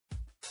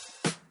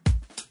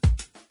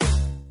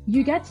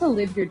you get to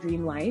live your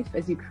dream life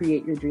as you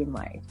create your dream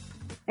life.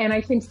 And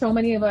I think so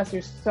many of us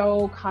are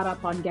so caught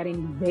up on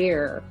getting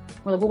there.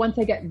 Well, once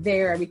I get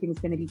there, everything's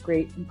going to be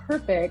great and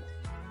perfect.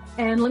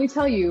 And let me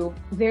tell you,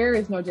 there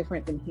is no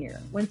different than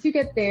here. Once you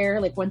get there,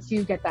 like once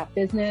you get that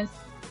business,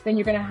 then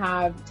you're going to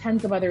have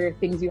tons of other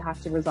things you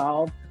have to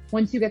resolve.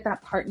 Once you get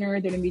that partner, there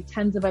are going to be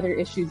tons of other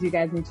issues you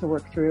guys need to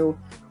work through.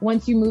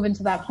 Once you move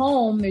into that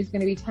home, there's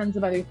going to be tons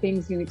of other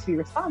things you need to be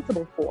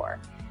responsible for.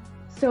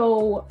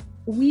 So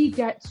we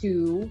get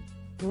to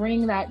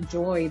bring that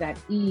joy, that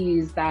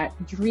ease, that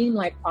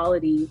dreamlike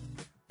quality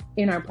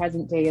in our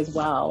present day as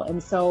well.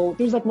 And so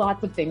there's like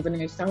lots of things. I mean,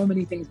 there's so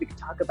many things we could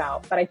talk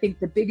about, but I think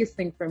the biggest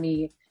thing for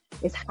me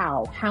is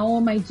how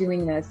am I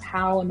doing this?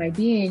 How am I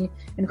being,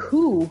 and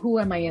who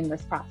am I in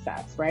this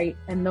process, right?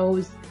 And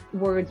those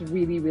words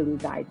really, really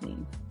guide me.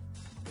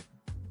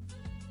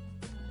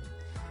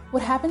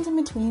 What happens in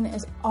between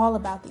is all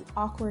about the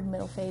awkward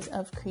middle phase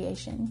of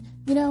creation.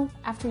 You know,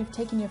 after you've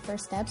taken your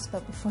first steps,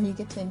 but before you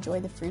get to enjoy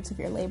the fruits of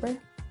your labor.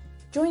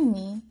 Join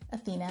me,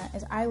 Athena,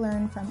 as I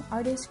learn from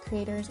artists,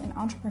 creators, and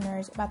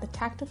entrepreneurs about the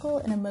tactical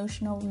and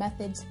emotional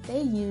methods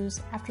they use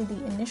after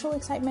the initial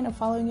excitement of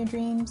following your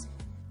dreams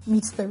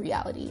meets the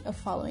reality of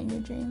following your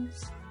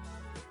dreams.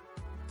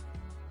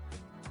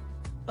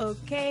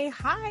 Okay,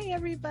 hi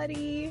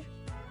everybody.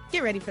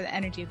 Get ready for the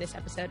energy of this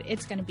episode.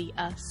 It's going to be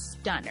a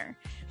stunner.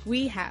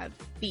 We have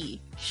the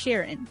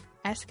Sharon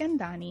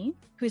Eskandani,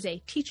 who is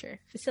a teacher,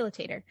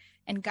 facilitator,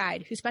 and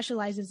guide who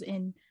specializes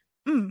in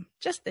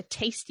just the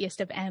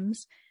tastiest of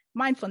M's: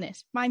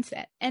 mindfulness,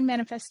 mindset, and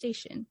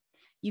manifestation.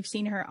 You've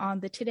seen her on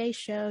the Today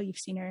Show. You've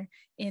seen her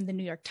in the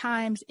New York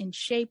Times, in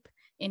Shape,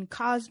 in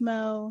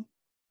Cosmo.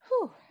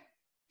 Whew.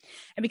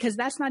 And because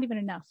that's not even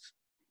enough,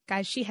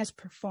 guys, she has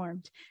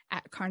performed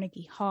at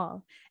Carnegie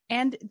Hall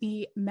and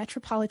the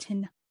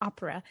Metropolitan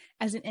Opera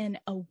as an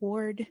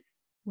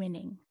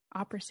award-winning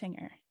opera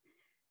singer.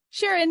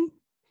 Sharon,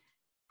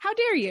 how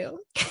dare you?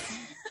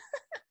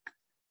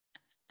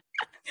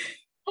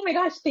 Oh my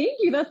gosh, thank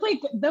you. That's like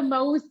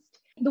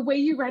the way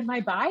you read my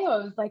bio, I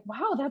was like,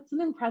 wow, that's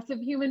an impressive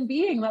human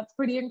being. That's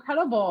pretty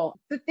incredible.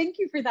 So thank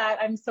you for that.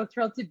 I'm so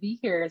thrilled to be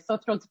here. So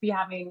thrilled to be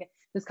having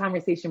this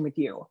conversation with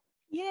you.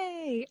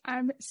 Yay.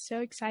 I'm so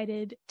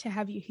excited to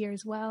have you here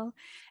as well.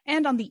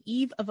 And on the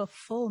eve of a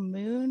full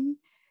moon.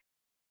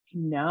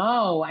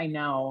 No, I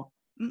know.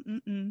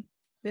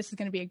 This is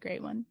going to be a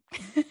great one.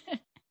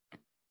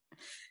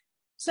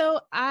 So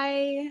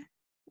I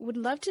would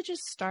love to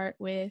just start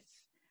with,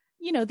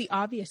 the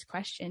obvious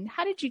question.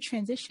 How did you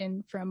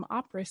transition from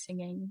opera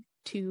singing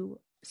to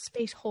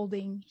space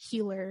holding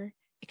healer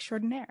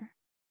extraordinaire?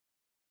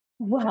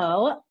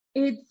 Well,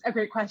 it's a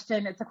great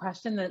question. It's a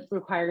question that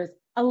requires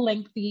a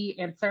lengthy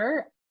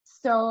answer.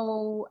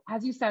 So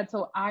as you said,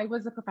 I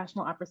was a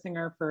professional opera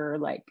singer for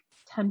like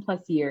 10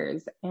 plus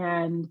years.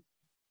 And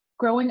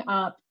growing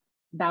up,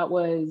 that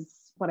was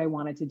what I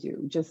wanted to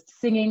do. Just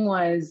singing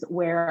was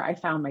where I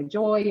found my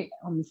joy.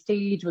 On the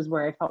stage was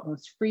where I felt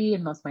most free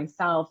and most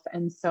myself.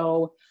 And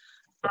so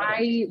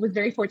I was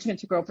very fortunate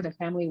to grow up in a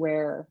family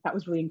where that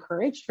was really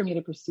encouraged for me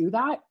to pursue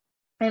that.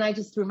 And I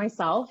just threw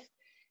myself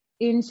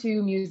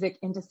into music,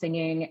 into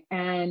singing.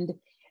 And,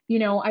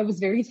 I was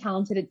very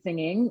talented at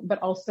singing, but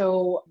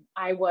also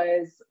I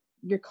was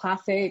your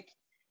classic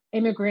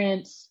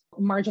immigrant,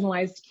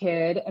 marginalized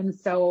kid. And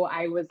so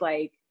I was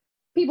like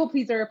people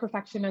pleaser,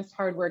 perfectionist,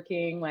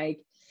 hardworking,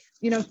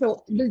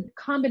 so the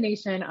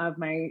combination of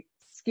my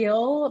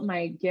skill,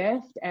 my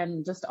gift,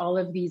 and just all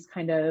of these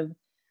kind of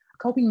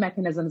coping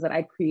mechanisms that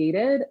I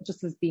created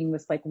just as being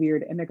this like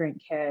weird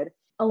immigrant kid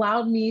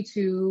allowed me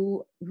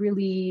to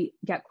really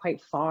get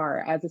quite far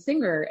as a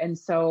singer. And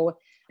so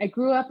I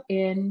grew up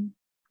in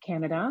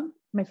Canada.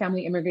 My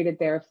family immigrated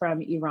there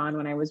from Iran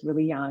when I was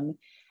really young.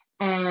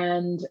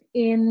 And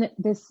in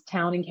this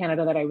town in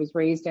Canada that I was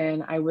raised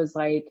in, I was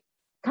like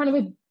kind of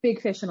a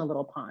big fish in a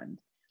little pond.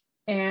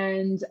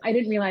 And I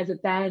didn't realize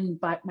it then,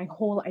 but my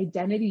whole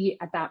identity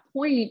at that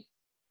point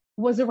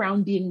was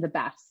around being the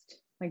best.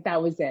 Like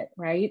that was it,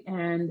 right?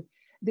 And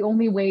the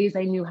only ways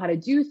I knew how to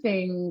do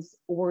things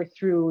were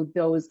through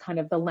those kind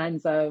of the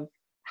lens of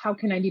how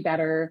can I be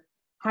better?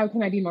 How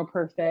can I be more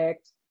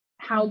perfect?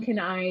 How can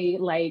I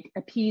like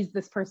appease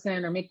this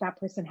person or make that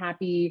person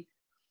happy?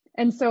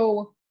 And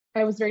so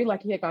I was very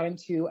lucky. I got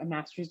into a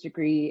master's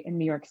degree in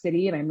New York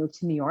City and I moved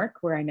to New York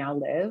where I now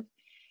live.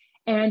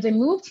 And I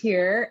moved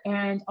here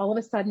and all of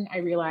a sudden I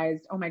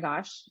realized, oh my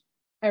gosh,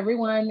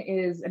 everyone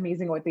is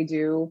amazing at what they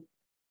do.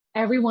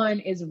 Everyone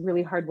is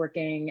really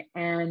hardworking.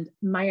 And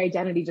my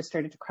identity just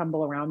started to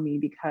crumble around me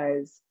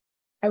because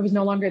I was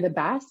no longer the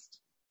best.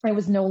 I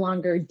was no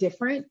longer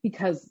different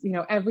because,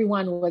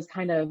 everyone was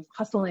kind of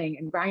hustling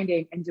and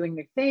grinding and doing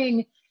their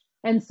thing.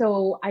 And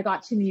so I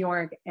got to New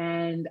York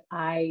and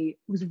I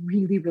was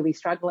really, really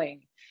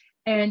struggling.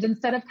 And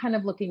instead of kind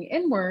of looking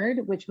inward,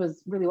 which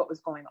was really what was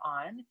going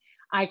on,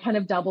 I kind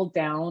of doubled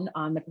down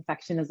on the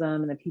perfectionism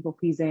and the people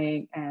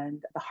pleasing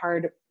and the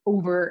hard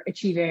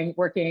overachieving,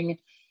 working.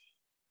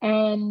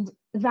 And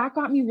that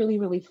got me really,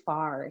 really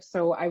far.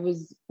 So I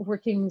was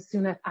working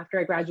soon after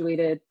I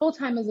graduated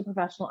full-time as a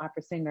professional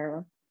opera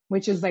singer,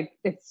 which is like,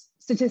 it's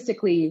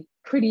statistically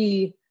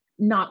pretty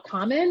not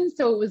common.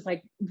 So it was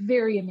like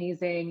very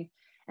amazing.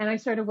 And I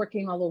started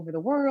working all over the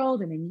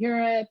world and in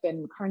Europe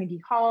and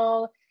Carnegie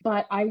Hall,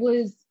 but I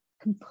was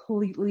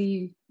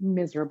completely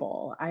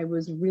miserable. I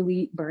was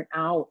really burnt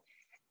out,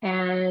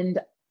 and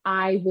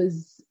I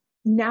was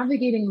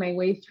navigating my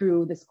way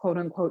through this quote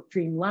unquote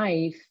dream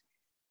life,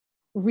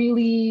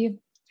 really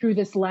through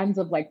this lens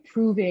of like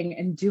proving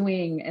and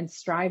doing and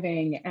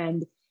striving.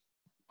 And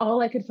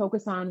all I could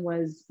focus on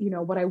was,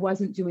 what I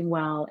wasn't doing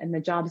well and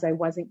the jobs I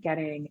wasn't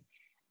getting.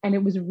 And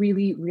it was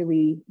really,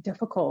 really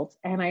difficult.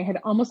 And I had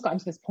almost gotten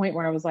to this point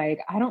where I was like,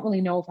 I don't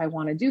really know if I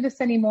want to do this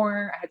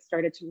anymore. I had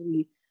started to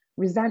really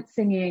resent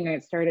singing. I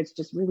had started to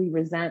just really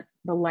resent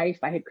the life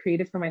I had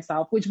created for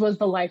myself, which was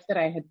the life that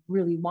I had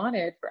really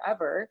wanted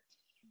forever.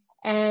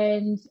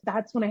 And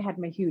that's when I had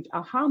my huge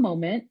aha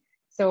moment.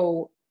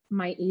 So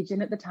my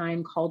agent at the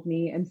time called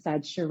me and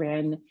said,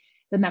 Shirin,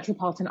 the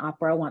Metropolitan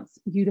Opera wants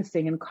you to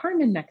sing in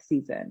Carmen next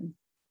season,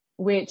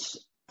 which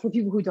for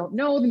people who don't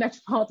know, the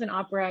Metropolitan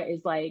Opera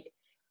is like,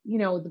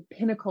 the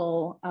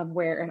pinnacle of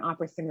where an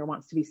opera singer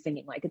wants to be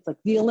singing. Like, it's like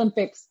the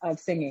Olympics of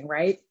singing,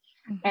 right?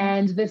 Mm-hmm.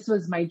 And this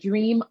was my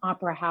dream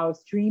opera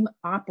house, dream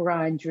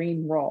opera and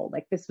dream role.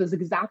 Like, this was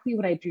exactly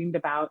what I dreamed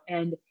about.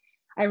 And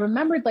I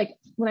remembered, like,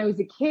 when I was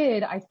a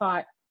kid, I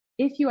thought,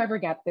 if you ever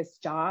get this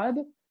job,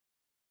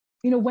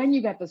 when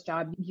you get this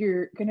job,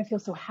 you're going to feel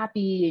so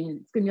happy,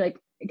 and it's going to be like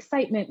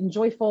excitement and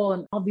joyful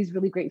and all these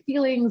really great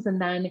feelings.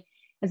 And then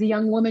as a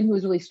young woman who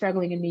was really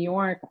struggling in New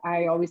York,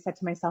 I always said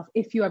to myself,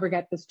 if you ever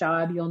get this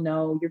job, you'll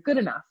know you're good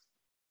enough.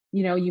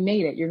 You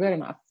made it, you're good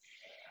enough.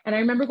 And I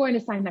remember going to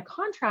sign the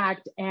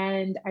contract,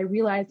 and I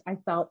realized I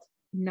felt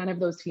none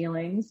of those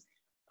feelings.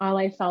 All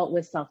I felt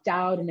was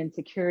self-doubt and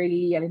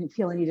insecurity. I didn't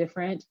feel any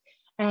different.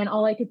 And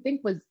all I could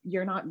think was,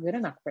 you're not good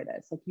enough for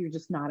this. Like, you're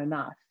just not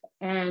enough.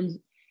 And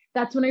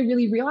that's when I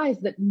really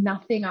realized that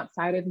nothing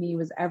outside of me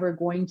was ever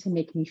going to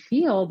make me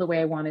feel the way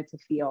I wanted to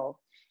feel.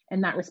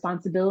 And that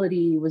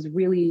responsibility was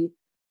really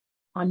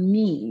on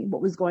me,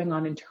 what was going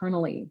on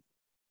internally.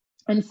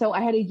 And so I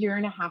had 1.5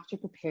 years to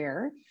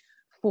prepare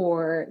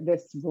for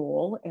this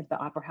role at the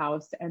Opera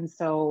House. And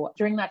so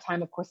during that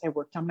time, of course, I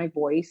worked on my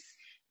voice,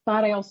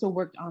 but I also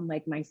worked on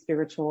like my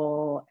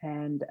spiritual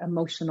and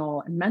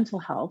emotional and mental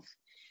health.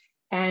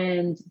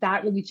 And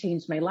that really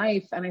changed my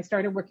life. And I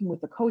started working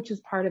with a coach as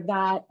part of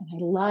that. And I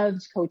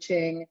loved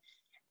coaching.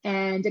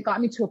 And it got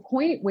me to a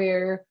point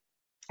where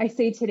I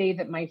say today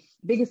that my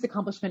biggest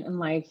accomplishment in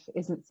life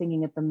isn't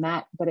singing at the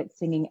Met, but it's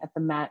singing at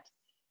the Met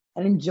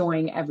and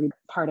enjoying every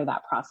part of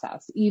that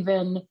process.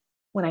 Even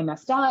when I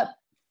messed up,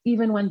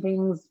 even when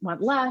things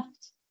went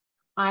left,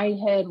 I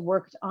had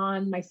worked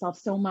on myself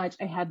so much.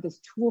 I had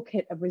this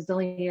toolkit of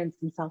resilience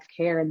and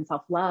self-care and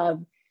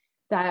self-love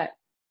that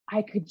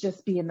I could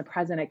just be in the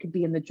present. I could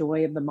be in the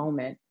joy of the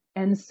moment.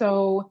 And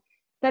so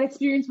that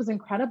experience was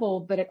incredible,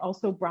 but it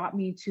also brought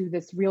me to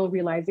this real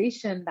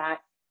realization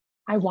that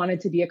I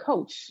wanted to be a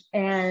coach.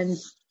 And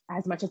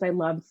as much as I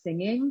loved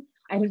singing,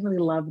 I didn't really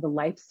love the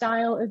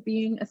lifestyle of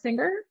being a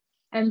singer.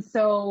 And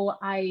so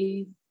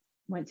I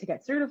went to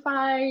get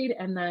certified,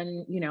 and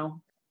then,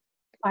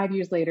 5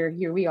 years later,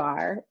 here we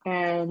are.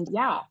 And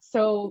yeah,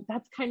 so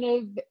that's kind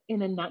of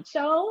in a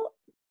nutshell,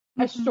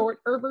 a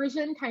shorter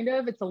version, kind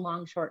of. It's a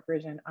long, short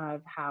version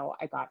of how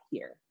I got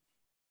here.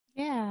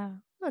 Yeah.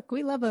 Look,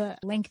 we love a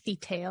lengthy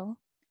tale.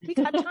 We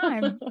got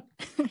time.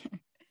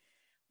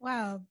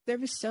 Wow. There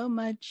was so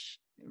much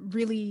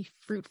really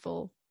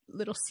fruitful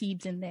little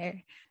seeds in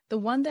there. The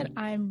one that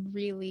I'm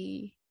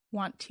really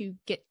want to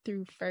get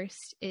through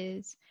first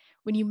is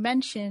when you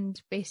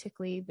mentioned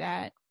basically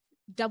that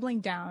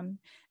doubling down.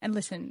 And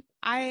listen,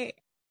 I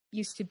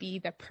used to be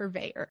the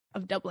purveyor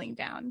of doubling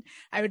down.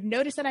 I would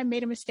notice that I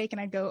made a mistake and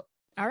I'd go,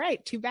 all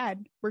right, too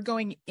bad. We're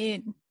going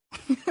in.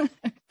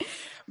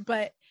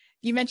 But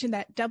you mentioned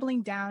that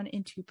doubling down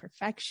into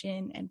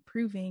perfection and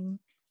proving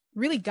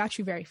really got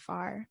you very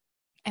far.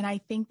 And I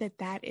think that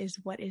that is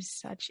what is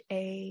such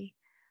a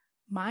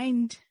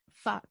mind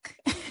fuck,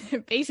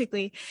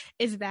 basically,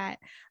 is that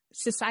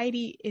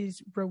society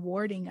is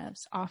rewarding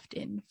us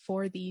often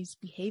for these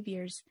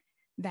behaviors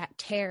that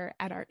tear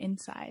at our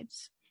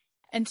insides.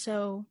 And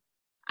so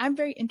I'm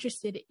very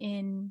interested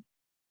in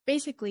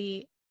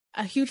basically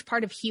a huge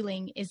part of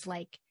healing is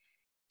like,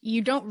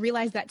 you don't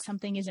realize that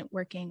something isn't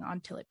working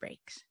until it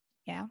breaks.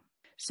 Yeah.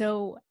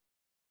 So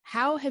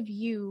how have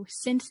you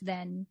since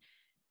then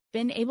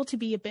been able to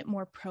be a bit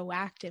more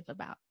proactive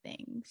about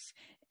things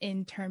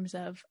in terms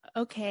of,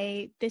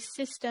 okay, this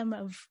system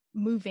of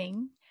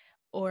moving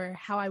or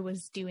how I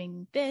was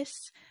doing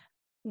this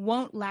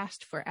won't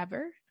last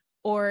forever,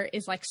 or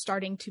is like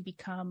starting to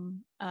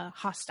become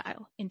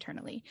hostile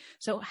internally.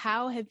 So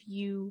how have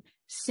you,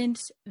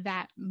 since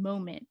that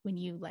moment when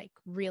you like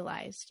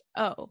realized,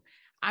 oh,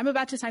 I'm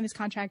about to sign this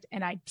contract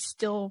and I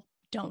still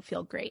don't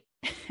feel great.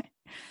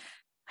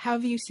 How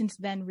have you since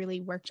then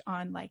really worked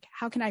on like,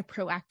 how can I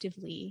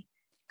proactively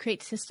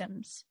create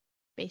systems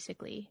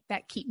basically,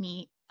 that keep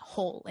me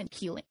whole and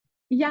healing?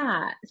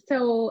 Yeah.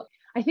 So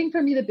I think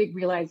for me, the big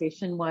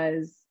realization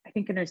was, I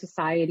think in our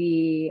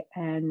society,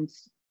 and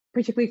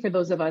particularly for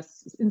those of us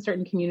in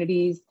certain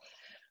communities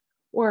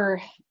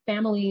or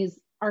families,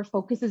 our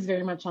focus is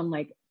very much on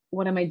like,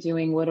 what am I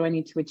doing? What do I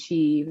need to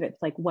achieve?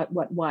 It's like, what?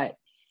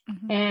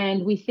 Mm-hmm.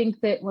 And we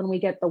think that when we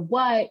get the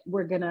what,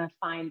 we're going to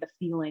find the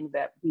feeling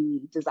that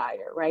we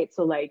desire, right?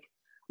 So like,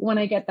 when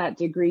I get that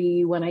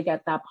degree, when I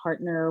get that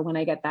partner, when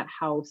I get that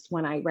house,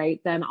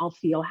 then I'll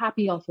feel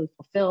happy, I'll feel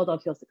fulfilled, I'll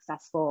feel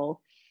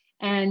successful.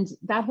 And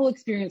that whole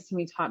experience to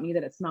me taught me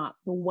that it's not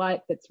the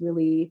what that's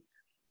really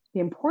the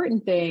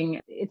important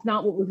thing. It's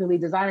not what we're really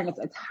desiring.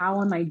 It's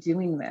how am I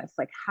doing this?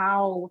 Like,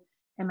 how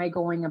am I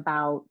going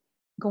about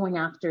going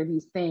after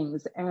these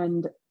things?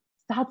 And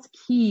that's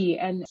key.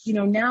 And,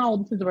 now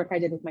this is the work I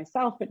did with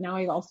myself, but now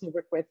I also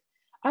work with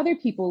other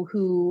people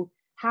who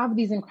have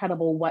these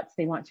incredible what's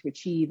they want to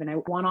achieve. And I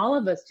want all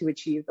of us to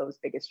achieve those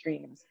biggest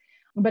dreams.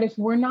 But if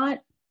we're not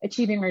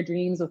achieving our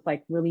dreams with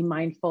like really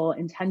mindful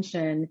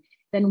intention,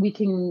 then we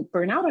can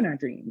burn out on our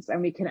dreams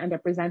and we can end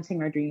up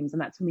resenting our dreams.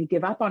 And that's when we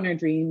give up on our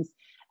dreams.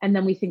 And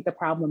then we think the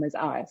problem is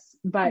us.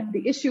 But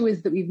the issue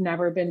is that we've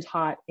never been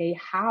taught a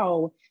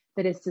how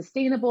that is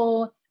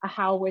sustainable, a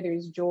how where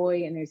there's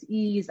joy and there's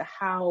ease, a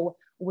how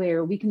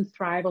where we can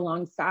thrive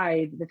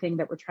alongside the thing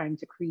that we're trying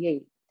to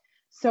create.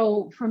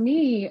 So for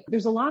me,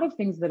 there's a lot of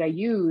things that I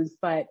use,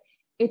 but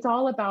it's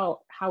all about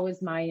how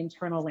is my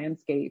internal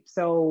landscape.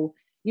 So,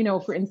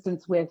 for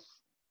instance, with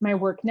my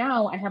work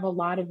now, I have a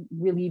lot of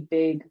really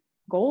big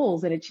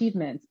goals and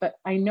achievements, but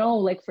I know,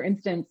 like, for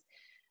instance,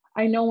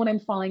 I know when I'm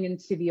falling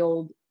into the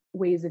old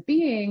ways of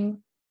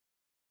being,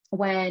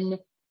 when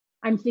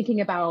I'm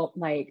thinking about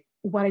like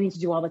what I need to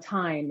do all the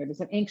time, there's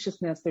an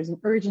anxiousness, there's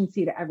an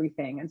urgency to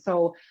everything. And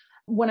so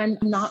when I'm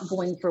not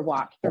going for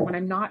walks or when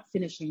I'm not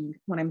finishing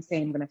when I'm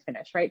saying I'm going to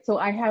finish, right? So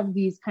I have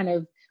these kind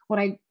of what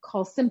I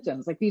call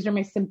symptoms. Like these are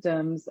my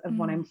symptoms of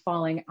when I'm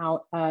falling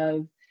out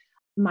of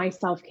my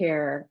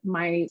self-care,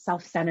 my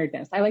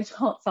self-centeredness. I like to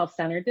call it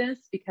self-centeredness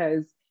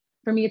because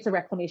for me, it's a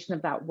reclamation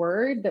of that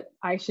word that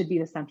I should be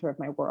the center of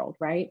my world,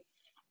 right?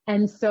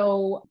 And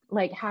so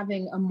like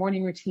having a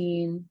morning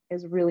routine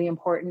is really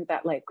important.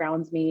 That like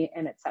grounds me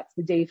and it sets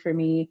the day for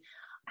me.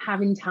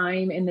 Having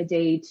time in the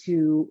day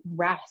to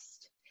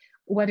rest,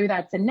 whether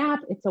that's a nap,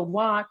 it's a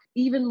walk,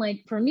 even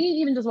like for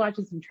me, even just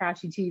watching some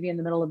trashy TV in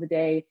the middle of the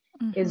day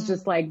is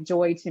just like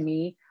joy to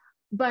me.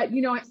 But,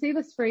 I say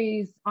this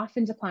phrase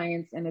often to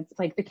clients and it's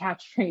like the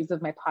catchphrase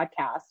of my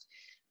podcast,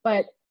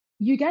 but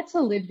you get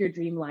to live your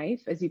dream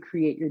life as you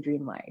create your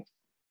dream life.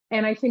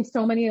 And I think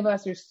so many of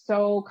us are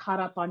so caught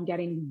up on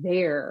getting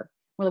there.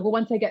 We're like, well,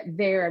 once I get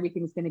there,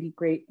 everything's going to be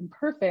great and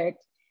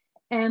perfect.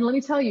 And let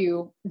me tell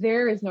you,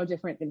 there is no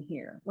different than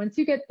here. Once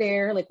you get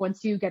there, like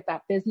once you get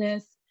that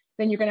business,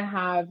 then you're going to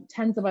have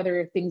tons of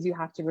other things you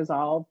have to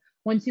resolve.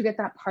 Once you get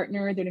that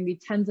partner, there are going to be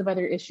tons of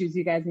other issues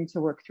you guys need to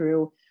work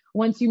through.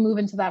 Once you move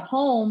into that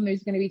home,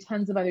 there's going to be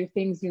tons of other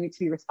things you need to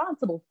be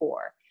responsible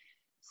for.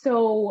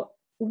 So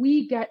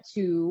we get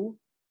to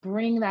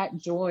bring that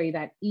joy,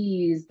 that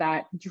ease,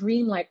 that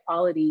dreamlike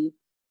quality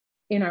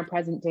in our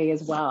present day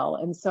as well.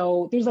 And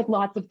so there's like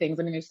lots of things.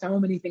 I mean, there's so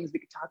many things we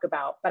could talk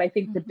about, but I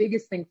think the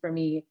biggest thing for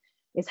me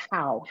is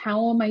how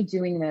am I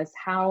doing this?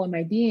 How am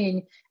I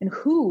being, and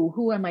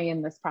who am I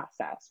in this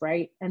process?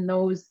 Right. And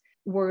those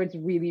words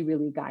really,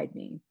 really guide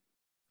me.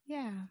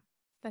 Yeah,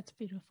 that's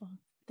beautiful.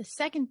 The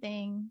second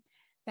thing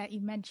that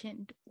you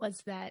mentioned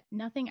was that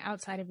nothing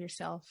outside of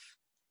yourself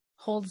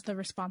holds the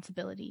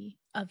responsibility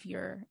of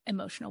your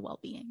emotional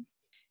well-being.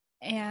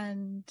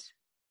 And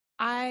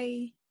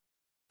I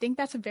think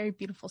that's a very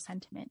beautiful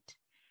sentiment.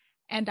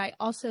 And I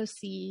also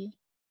see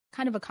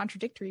kind of a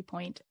contradictory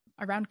point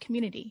around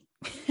community.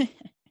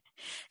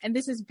 And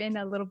this has been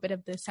a little bit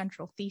of the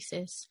central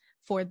thesis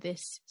for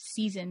this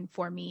season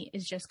for me,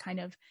 is just kind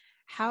of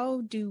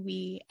how do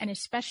we, and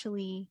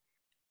especially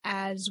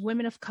as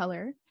women of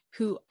color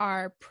who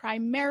are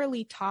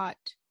primarily taught,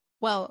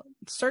 well,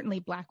 certainly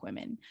Black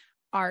women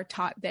are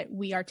taught that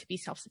we are to be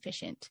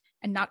self-sufficient,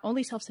 and not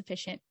only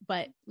self-sufficient,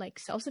 but like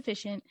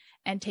self-sufficient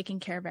and taking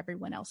care of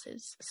everyone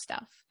else's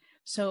stuff.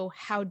 So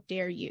how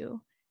dare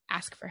you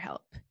ask for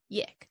help?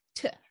 Yick.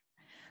 Tuh.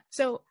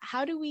 So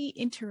how do we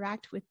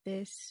interact with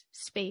this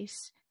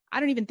space? I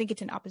don't even think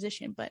it's in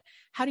opposition, but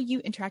how do you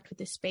interact with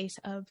this space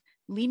of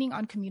leaning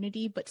on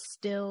community, but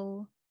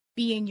still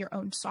being your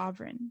own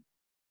sovereign?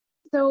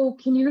 So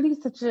community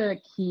is such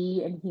a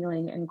key in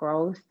healing and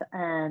growth.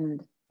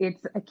 And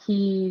it's a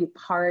key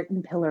part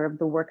and pillar of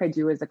the work I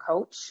do as a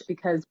coach,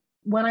 because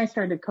when I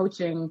started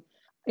coaching,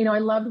 I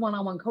loved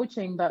one-on-one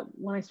coaching, but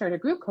when I started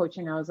group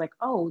coaching, I was like,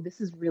 oh,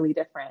 this is really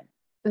different.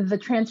 The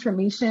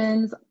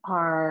transformations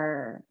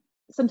are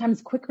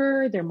sometimes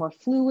quicker, they're more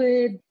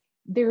fluid.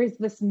 There is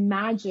this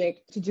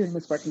magic to doing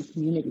this work in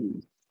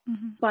community.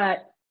 Mm-hmm.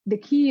 But the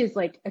key is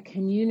like a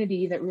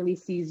community that really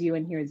sees you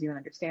and hears you and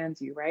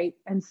understands you, right?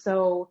 And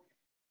so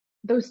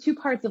those two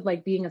parts of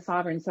like being a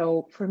sovereign.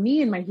 So for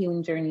me in my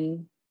healing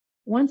journey,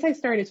 once I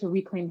started to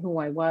reclaim who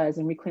I was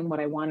and reclaim what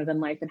I wanted in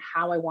life and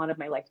how I wanted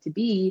my life to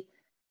be,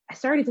 I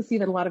started to see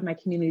that a lot of my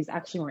communities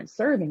actually weren't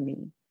serving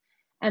me.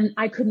 And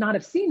I could not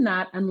have seen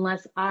that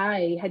unless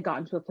I had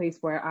gotten to a place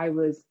where I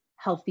was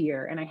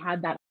healthier and I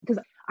had that, because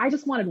I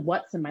just wanted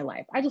what's in my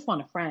life. I just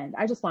want a friend.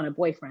 I just want a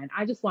boyfriend.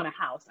 I just want a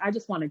house. I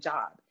just want a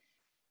job.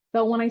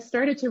 But when I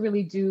started to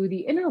really do the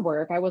inner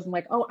work, I wasn't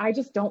like, oh, I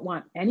just don't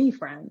want any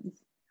friends.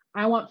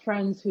 I want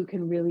friends who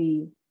can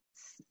really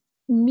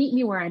meet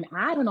me where I'm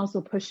at and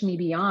also push me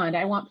beyond.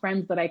 I want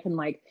friends that I can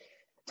like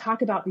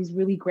talk about these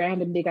really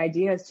grand and big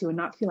ideas to and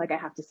not feel like I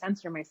have to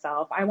censor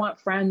myself. I want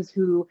friends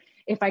who,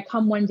 if I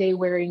come one day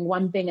wearing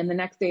one thing and the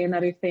next day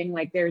another thing,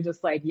 like they're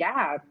just like,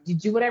 yeah, you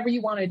do whatever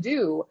you want to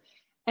do.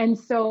 And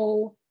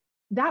so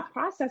that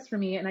process for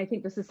me, and I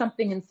think this is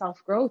something in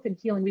self-growth and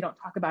healing we don't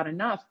talk about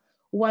enough.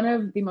 One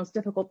of the most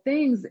difficult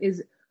things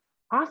is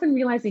often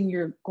realizing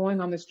you're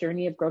going on this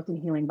journey of growth and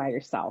healing by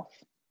yourself.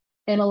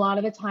 And a lot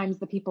of the times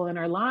the people in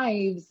our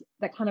lives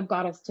that kind of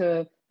got us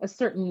to a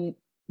certain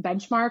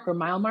benchmark or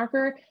mile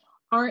marker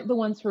aren't the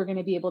ones who are going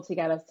to be able to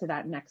get us to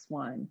that next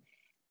one.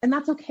 And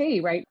that's okay,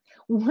 right?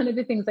 One of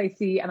the things I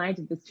see, and I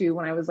did this too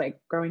when I was like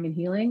growing and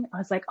healing, I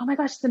was like, oh my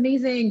gosh, it's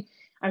amazing.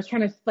 I was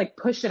trying to like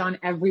push it on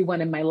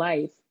everyone in my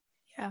life.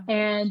 Yeah.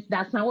 And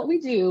that's not what we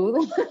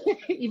do,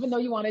 even though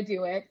you want to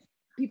do it.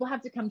 People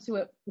have to come to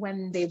it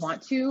when they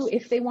want to,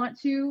 if they want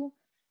to.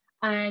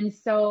 And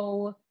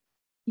so,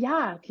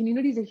 yeah,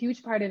 community is a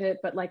huge part of it,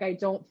 but like, I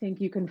don't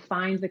think you can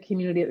find the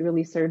community that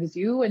really serves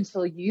you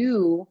until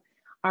you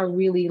are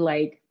really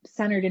like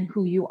centered in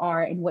who you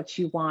are and what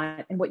you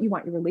want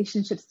your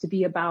relationships to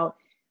be about.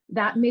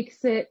 That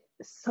makes it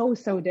so,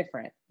 so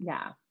different.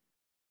 Yeah.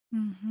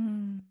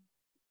 Mm-hmm.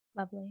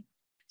 Lovely.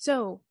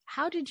 So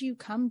how did you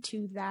come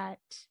to that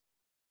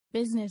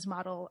business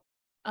model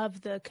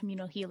of the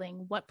communal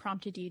healing? What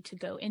prompted you to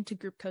go into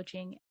group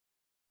coaching?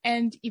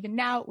 And even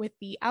now with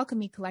the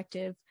Alchemy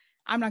Collective,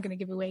 I'm not going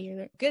to give away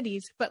your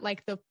goodies, but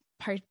like the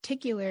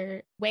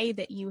particular way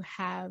that you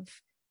have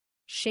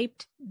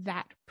shaped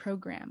that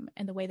program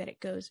and the way that it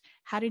goes,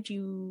 how did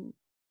you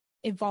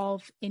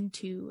evolve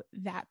into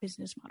that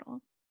business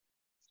model?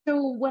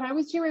 So when I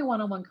was doing my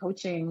one-on-one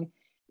coaching,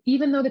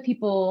 even though the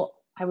people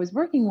I was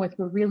working with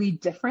were really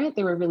different,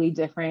 they were really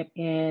different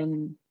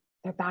in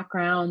their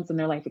backgrounds and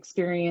their life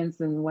experience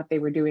and what they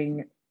were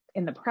doing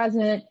in the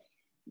present.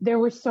 There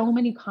were so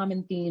many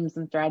common themes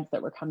and threads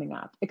that were coming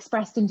up,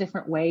 expressed in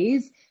different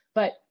ways,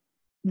 but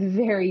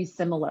very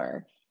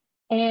similar.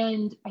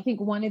 And I think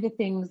one of the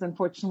things,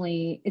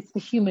 unfortunately, it's the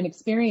human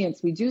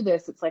experience. We do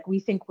this. It's like we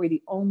think we're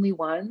the only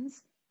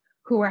ones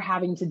who are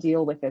having to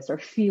deal with this or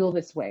feel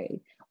this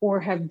way or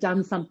have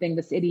done something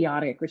this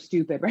idiotic or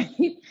stupid,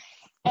 right?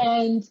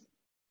 And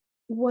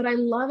what I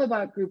love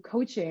about group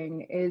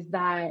coaching is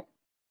that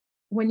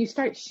when you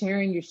start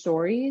sharing your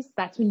stories,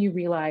 that's when you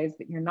realize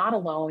that you're not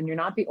alone. You're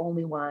not the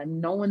only one.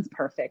 No one's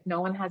perfect.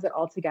 No one has it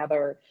all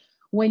together.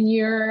 When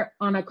you're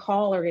on a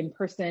call or in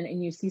person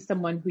and you see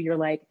someone who you're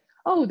like,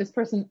 oh, this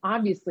person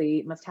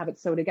obviously must have it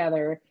so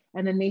together.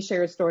 And then they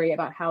share a story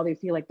about how they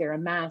feel like they're a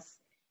mess.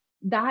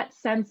 That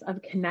sense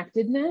of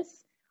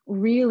connectedness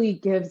really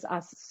gives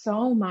us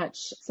so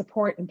much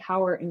support and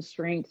power and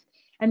strength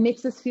and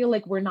makes us feel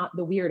like we're not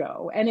the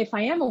weirdo. And if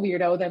I am a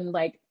weirdo, then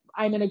like,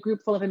 I'm in a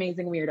group full of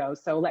amazing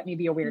weirdos. So let me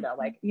be a weirdo,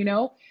 like, you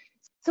know?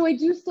 So I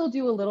do still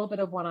do a little bit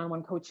of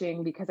one-on-one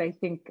coaching because I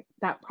think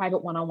that private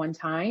one-on-one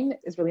time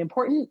is really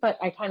important, but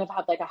I kind of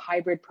have like a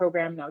hybrid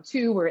program now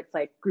too, where it's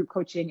like group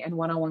coaching and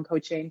one-on-one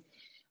coaching,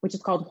 which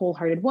is called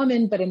Wholehearted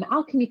Woman. But in the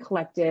Alchemy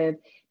Collective,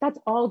 that's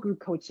all group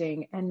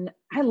coaching. And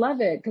I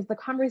love it because the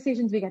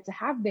conversations we get to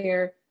have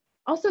there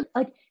also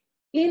like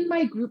in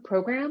my group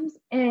programs.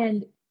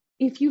 And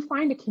if you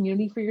find a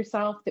community for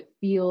yourself that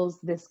feels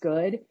this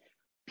good,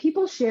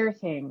 people share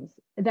things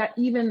that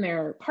even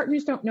their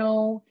partners don't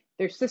know,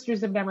 their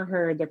sisters have never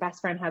heard, their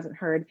best friend hasn't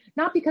heard,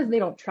 not because they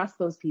don't trust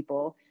those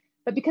people,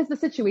 but because the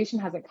situation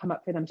hasn't come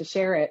up for them to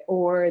share it,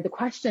 or the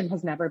question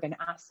has never been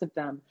asked of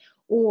them,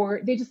 or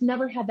they just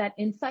never had that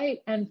insight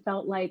and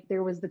felt like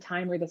there was the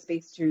time or the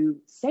space to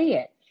say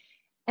it.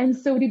 And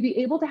so to be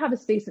able to have a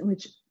space in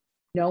which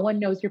no one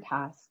knows your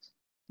past,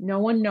 no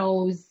one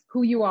knows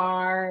who you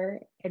are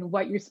and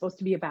what you're supposed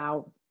to be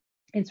about,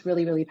 it's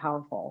really, really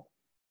powerful.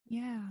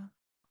 Yeah.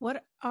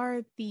 What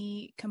are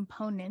the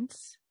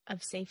components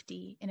of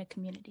safety in a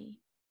community?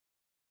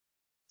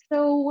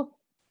 So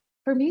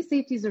for me,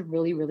 safety is a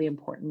really, really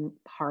important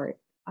part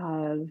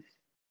of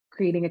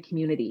creating a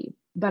community.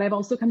 But I've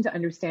also come to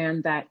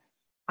understand that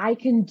I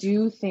can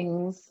do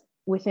things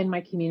within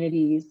my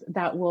communities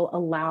that will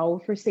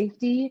allow for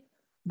safety,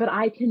 but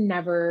I can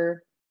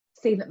never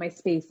say that my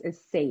space is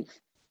safe.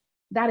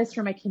 That is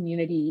for my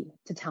community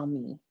to tell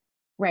me.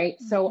 Right.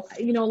 So,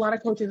 you know, a lot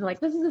of coaches are like,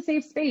 this is a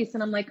safe space.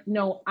 And I'm like,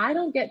 no, I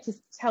don't get to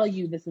tell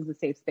you this is a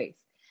safe space.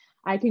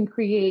 I can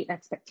create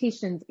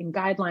expectations and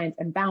guidelines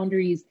and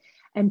boundaries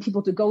and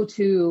people to go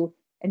to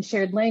and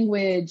shared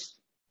language,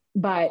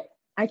 but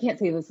I can't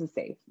say this is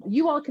safe.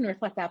 You all can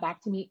reflect that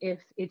back to me if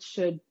it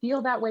should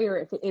feel that way or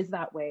if it is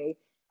that way.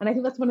 And I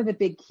think that's one of the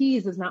big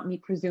keys, is not me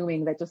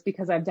presuming that just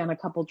because I've done a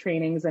couple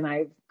trainings and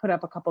I've put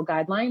up a couple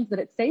guidelines that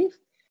it's safe.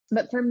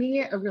 But for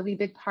me, a really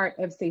big part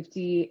of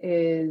safety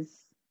is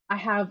I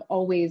have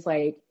always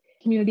like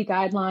community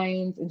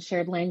guidelines and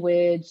shared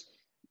language,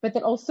 but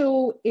that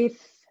also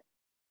if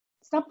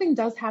something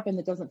does happen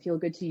that doesn't feel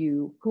good to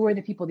you, who are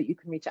the people that you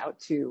can reach out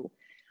to?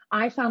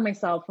 I found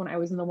myself when I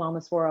was in the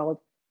wellness world,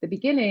 the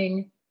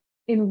beginning,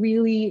 in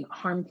really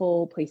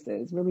harmful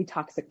places, really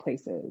toxic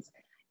places.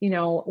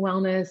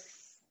 Wellness,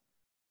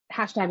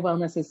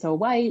 #wellness is so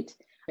white.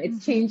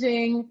 It's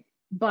changing,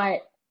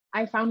 but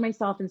I found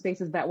myself in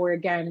spaces that were,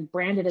 again,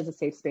 branded as a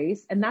safe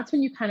space. And that's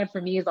when you kind of,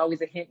 for me, is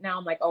always a hint now.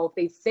 I'm like, oh, if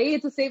they say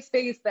it's a safe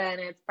space, then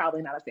it's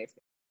probably not a safe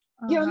space.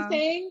 You know what I'm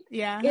saying?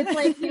 Yeah. It's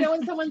like,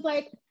 when someone's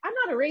like, I'm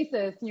not a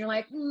racist. And you're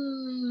like,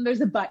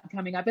 there's a but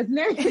coming up, isn't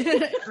there?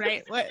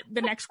 Right. What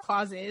the next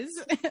clause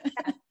is.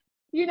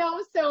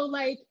 So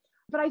like,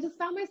 but I just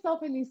found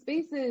myself in these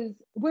spaces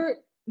where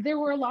there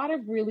were a lot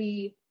of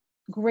really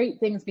great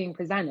things being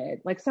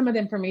presented. Like some of the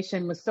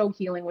information was so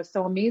healing, was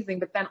so amazing,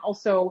 but then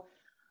also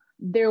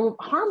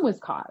harm was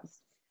caused.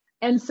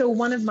 And so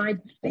one of my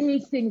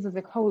big things as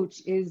a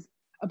coach is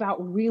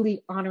about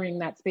really honoring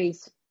that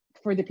space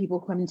for the people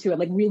who come into it.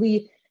 Like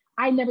really,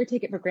 I never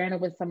take it for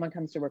granted when someone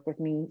comes to work with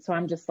me. So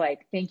I'm just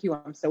like, thank you.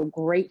 I'm so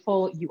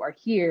grateful you are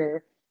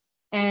here.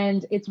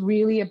 And it's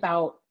really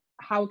about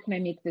how can I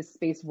make this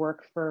space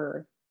work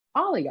for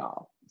all of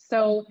y'all?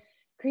 So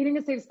creating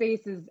a safe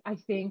space is, I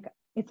think,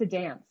 it's a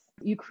dance.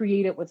 You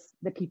create it with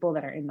the people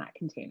that are in that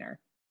container.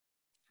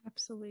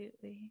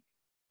 Absolutely.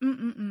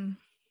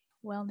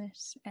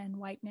 Wellness and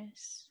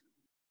whiteness,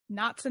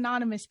 not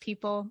synonymous,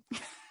 people.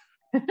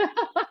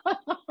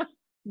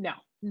 No.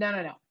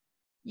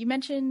 You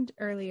mentioned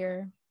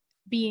earlier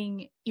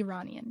being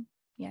Iranian.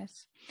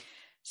 Yes.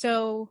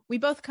 So we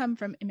both come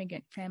from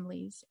immigrant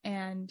families,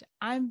 and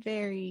I'm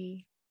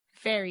very,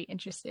 very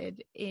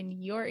interested in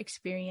your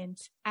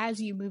experience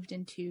as you moved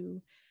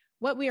into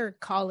what we are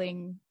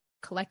calling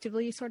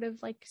collectively sort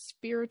of like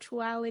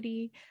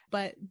spirituality,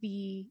 but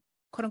the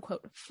quote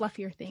unquote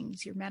fluffier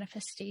things, your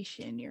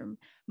manifestation, your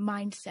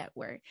mindset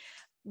work.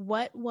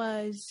 What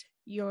was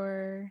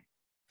your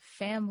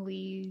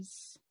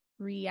family's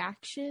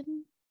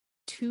reaction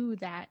to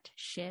that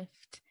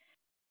shift?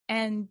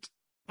 And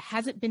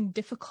has it been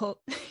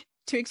difficult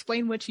to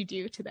explain what you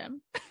do to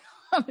them,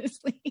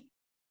 honestly?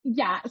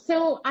 Yeah.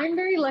 So I'm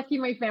very lucky.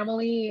 My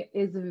family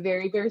is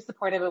very, very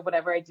supportive of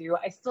whatever I do.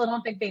 I still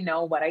don't think they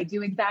know what I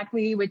do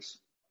exactly, which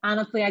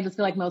honestly, I just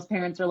feel like most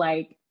parents are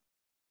like,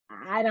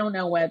 I don't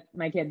know what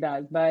my kid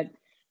does, but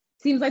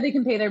seems like they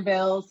can pay their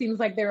bills. Seems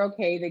like they're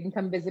okay. They can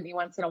come visit me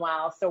once in a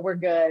while. So we're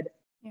good.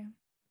 Yeah.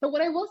 But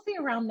what I will say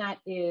around that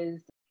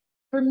is,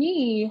 for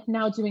me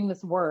now doing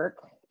this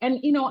work,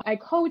 and, I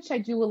coach, I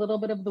do a little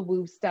bit of the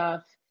woo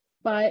stuff,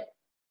 but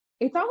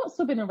it's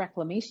also been a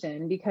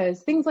reclamation,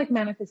 because things like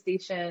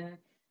manifestation,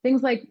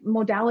 things like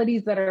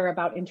modalities that are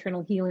about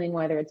internal healing,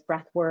 whether it's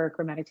breath work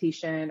or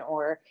meditation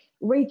or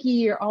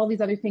Reiki or all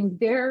these other things,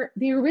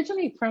 they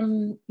originate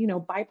from,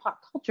 BIPOC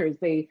cultures.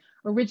 They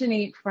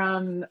originate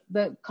from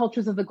the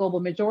cultures of the global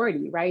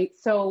majority, right?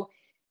 So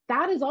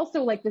that is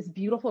also like this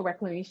beautiful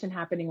reclamation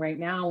happening right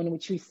now, in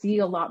which we see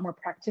a lot more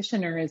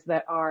practitioners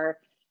that are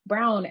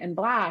brown and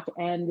Black,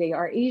 and they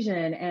are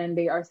Asian, and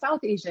they are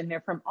South Asian.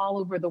 They're from all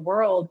over the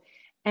world.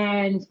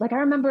 And like, I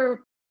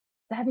remember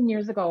 7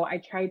 years ago, I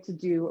tried to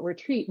do a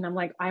retreat, and I'm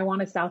like, I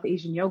want a South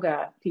Asian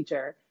yoga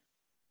teacher.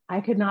 I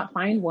could not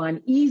find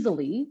one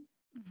easily,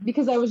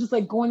 because I was just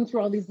like going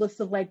through all these lists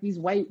of like these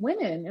white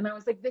women. And I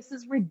was like, this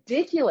is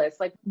ridiculous.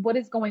 Like, what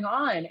is going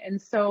on?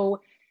 And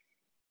so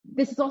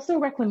this is also a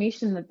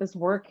reclamation that this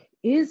work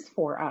is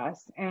for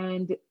us,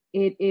 and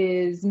it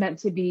is meant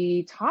to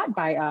be taught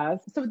by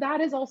us. So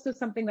that is also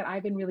something that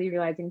I've been really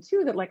realizing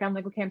too, that like, I'm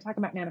like, okay, I'm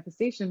talking about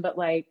manifestation, but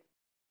like,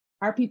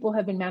 our people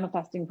have been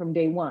manifesting from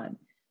day one.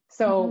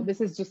 So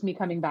this is just me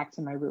coming back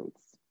to my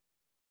roots.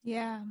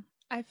 Yeah,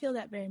 I feel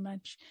that very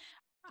much.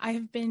 I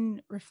have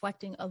been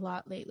reflecting a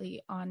lot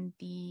lately on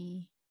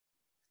the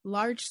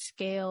large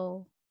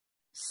scale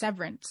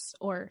severance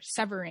or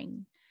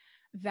severing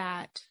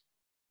that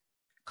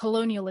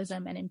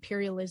colonialism and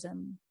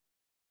imperialism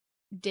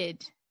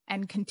did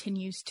and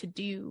continues to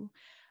do,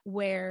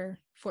 where,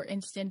 for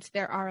instance,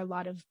 there are a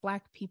lot of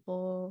Black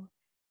people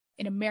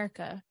in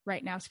America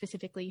right now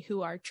specifically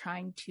who are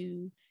trying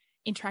to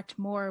interact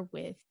more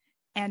with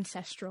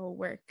ancestral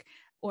work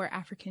or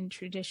African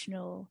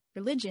traditional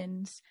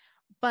religions,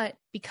 but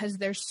because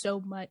there's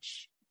so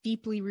much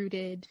deeply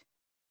rooted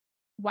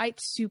white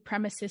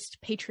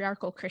supremacist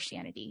patriarchal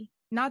Christianity,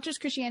 not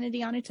just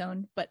Christianity on its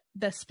own, but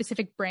the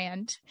specific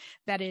brand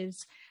that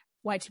is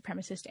white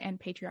supremacist and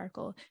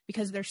patriarchal,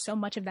 because there's so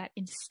much of that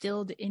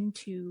instilled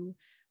into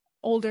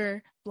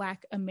older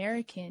Black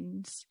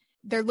Americans.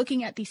 They're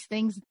looking at these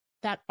things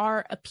that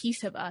are a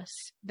piece of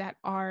us, that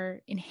are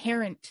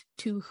inherent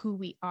to who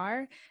we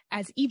are,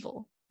 as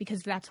evil,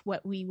 because that's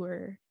what we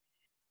were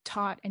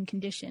taught and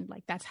conditioned.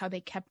 Like, that's how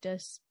they kept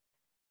us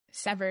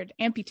severed,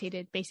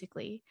 amputated,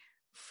 basically,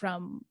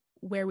 from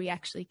where we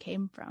actually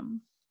came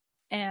from.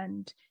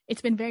 And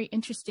it's been very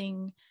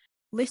interesting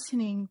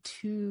listening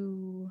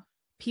to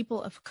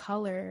people of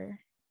color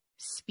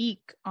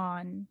speak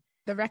on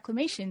the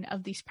reclamation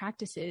of these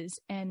practices.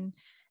 And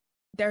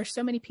there are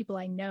so many people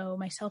I know,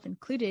 myself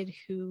included,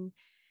 who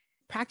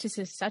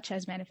practices such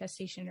as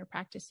manifestation or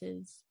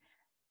practices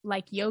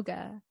like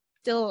yoga.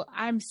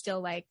 I'm still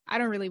like, I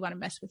don't really want to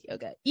mess with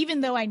yoga,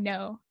 even though I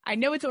know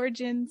its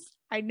origins.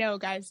 I know,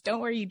 guys, don't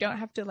worry. You don't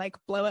have to like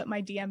blow up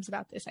my DMs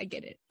about this. I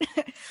get it.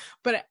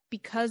 But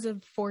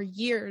for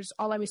years,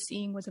 all I was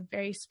seeing was a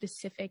very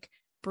specific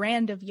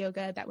brand of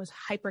yoga that was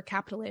hyper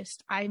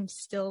capitalist. I'm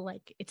still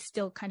like, it's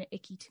still kind of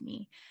icky to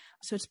me.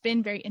 So it's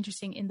been very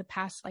interesting in the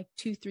past like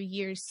 2-3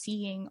 years,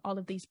 seeing all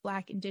of these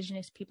Black,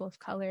 Indigenous, people of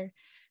color,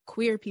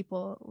 queer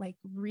people like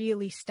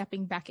really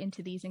stepping back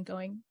into these and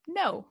going,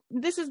 no,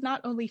 this is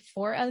not only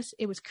for us,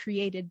 it was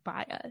created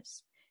by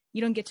us.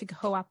 You don't get to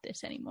co-opt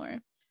this anymore.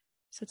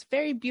 So it's a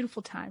very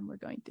beautiful time we're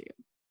going through.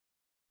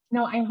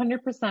 No, I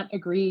 100%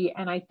 agree.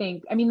 And I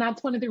think,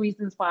 that's one of the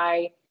reasons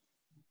why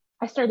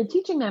I started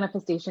teaching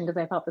manifestation, because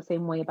I felt the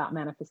same way about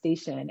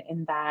manifestation,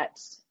 in that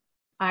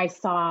I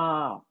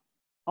saw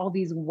all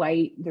these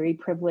white, very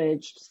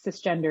privileged,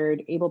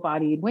 cisgendered,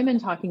 able-bodied women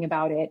talking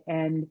about it.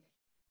 And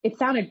it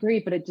sounded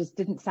great, but it just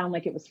didn't sound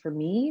like it was for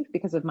me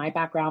because of my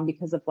background,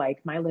 because of like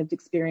my lived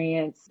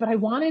experience. But I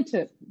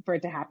wanted for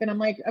it to happen. I'm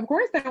like, of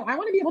course, I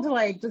want to be able to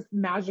like just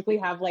magically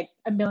have like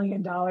 $1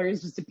 million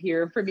just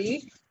appear for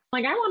me.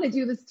 Like, I want to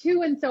do this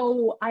too. And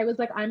so I was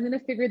like, I'm going to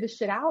figure this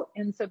shit out.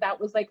 And so that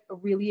was like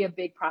a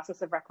big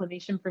process of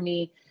reclamation for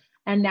me.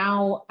 And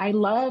now I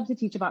love to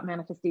teach about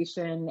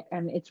manifestation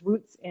and its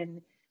roots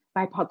in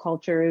BIPOC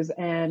cultures,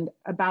 and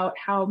about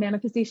how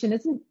manifestation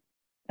isn't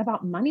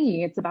about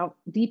money. It's about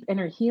deep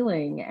inner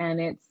healing. And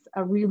it's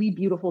a really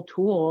beautiful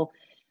tool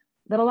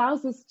that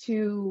allows us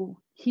to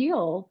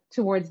heal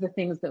towards the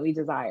things that we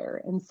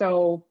desire. And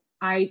so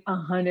I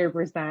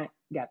 100%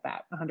 get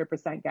that,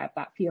 100% get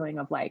that feeling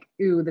of like,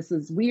 ooh, this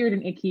is weird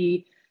and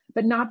icky,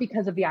 but not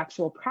because of the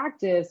actual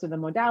practice or the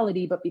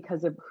modality, but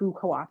because of who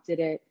co-opted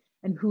it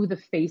and who the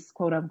face,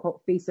 quote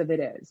unquote, face of it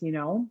is,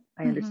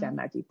 I understand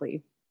that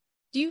deeply.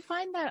 Do you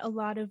find that a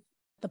lot of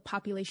the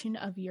population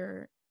of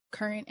your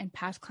current and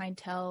past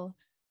clientele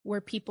were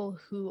people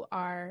who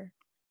are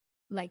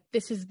like,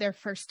 this is their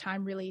first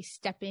time really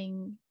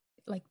dipping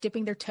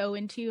their toe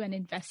into and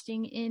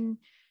investing in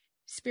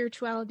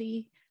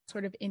spirituality,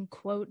 sort of in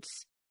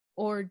quotes?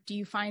 Or do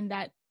you find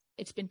that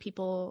it's been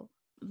people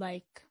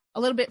like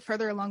a little bit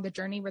further along the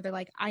journey where they're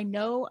like, I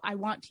know I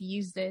want to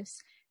use this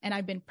and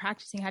I've been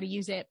practicing how to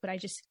use it, but I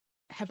just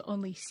have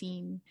only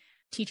seen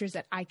teachers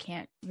that I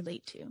can't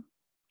relate to?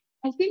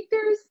 I think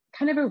there's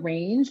kind of a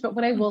range, but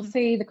what I will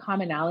say the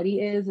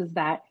commonality is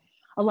that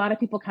a lot of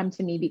people come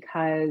to me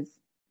because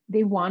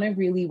they want to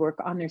really work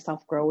on their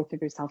self-growth or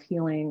their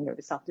self-healing or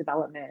their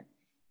self-development.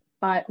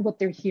 But what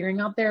they're hearing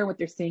out there, what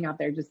they're seeing out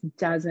there just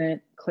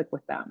doesn't click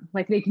with them.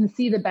 Like, they can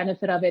see the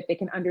benefit of it. They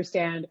can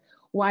understand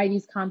why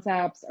these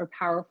concepts are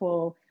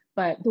powerful,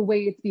 but the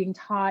way it's being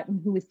taught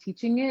and who is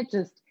teaching it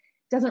just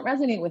doesn't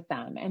resonate with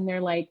them. And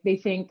they're like, they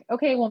think,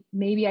 okay, well,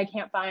 maybe I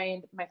can't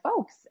find my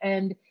folks.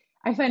 And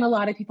I find a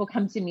lot of people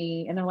come to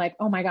me and they're like,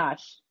 oh my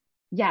gosh,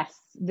 yes,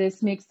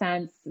 this makes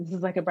sense. This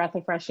is like a breath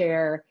of fresh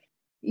air.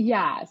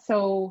 Yeah.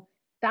 So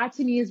that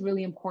to me is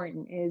really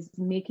important, is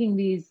making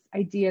these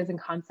ideas and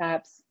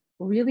concepts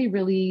really,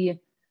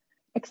 really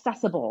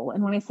accessible.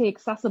 And when I say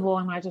accessible,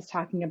 I'm not just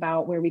talking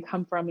about where we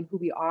come from and who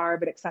we are,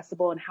 but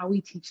accessible and how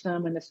we teach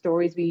them and the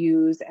stories we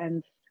use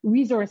and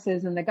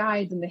resources and the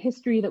guides and the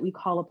history that we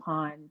call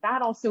upon.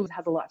 That also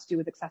has a lot to do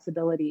with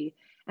accessibility.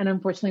 And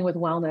unfortunately with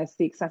wellness,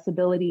 the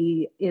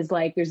accessibility is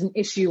like, there's an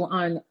issue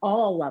on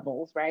all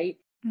levels, right?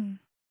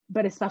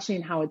 But especially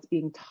in how it's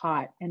being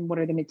taught and what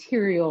are the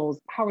materials,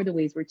 how are the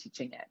ways we're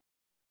teaching it?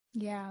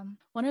 Yeah.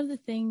 One of the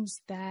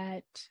things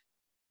that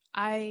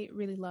I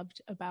really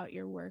loved about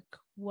your work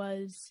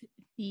was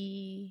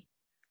the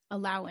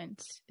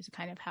allowance, is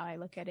kind of how I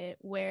look at it,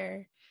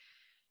 where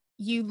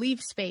you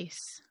leave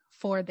space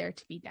for there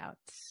to be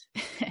doubts.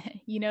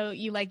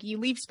 You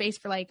leave space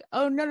for like,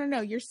 oh,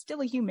 no, you're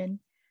still a human.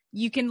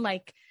 You can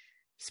like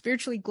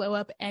spiritually glow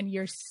up and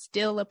you're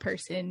still a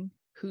person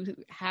who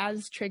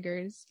has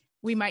triggers.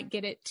 We might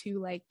get it to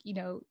like,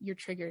 your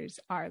triggers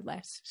are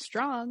less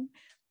strong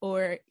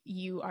or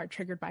you are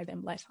triggered by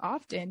them less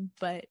often,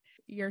 but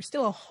you're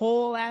still a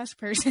whole ass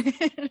person.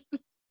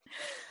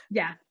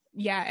 Yeah.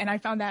 Yeah. And I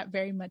found that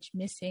very much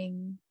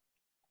missing.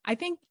 I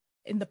think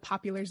in the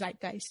popular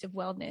zeitgeist of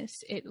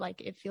wellness,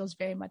 it feels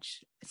very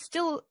much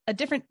still a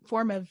different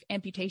form of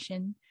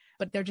amputation,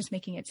 but they're just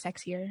making it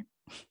sexier.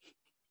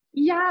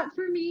 Yeah.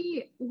 For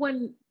me,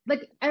 when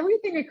like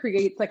everything I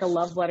create's like a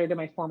love letter to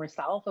my former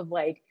self of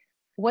like,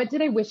 what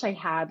did I wish I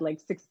had like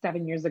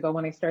 6-7 years ago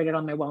when I started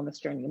on my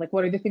wellness journey? Like,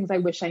 what are the things I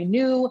wish I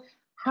knew?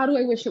 How do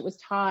I wish it was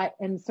taught?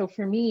 And so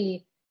for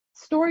me,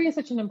 story is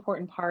such an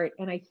important part.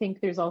 And I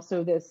think there's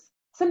also this,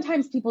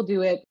 sometimes people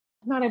do it,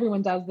 not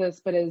everyone does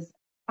this, but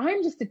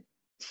I'm just a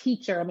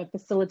teacher, I'm a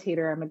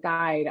facilitator, I'm a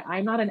guide.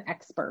 I'm not an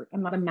expert.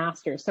 I'm not a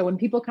master. So when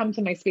people come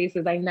to my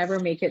spaces, I never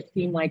make it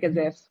seem like as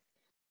if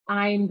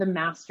I'm the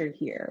master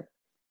here.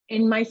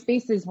 In my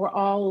spaces, we're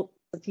all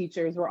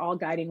teachers, we're all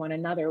guiding one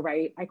another,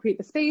 right? I create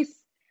the space,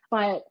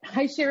 but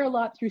I share a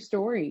lot through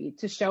story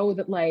to show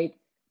that like,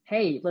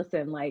 hey,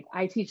 listen, like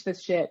I teach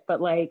this shit, but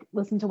like,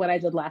 listen to what I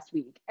did last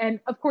week. And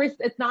of course,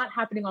 it's not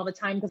happening all the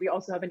time because we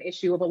also have an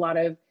issue of a lot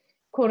of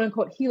quote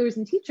unquote healers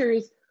and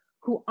teachers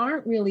who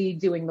aren't really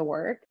doing the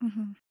work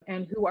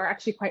and who are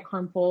actually quite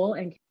harmful,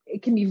 and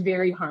it can be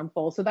very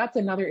harmful. So that's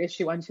another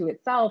issue unto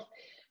itself.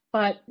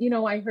 But, you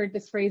know, I heard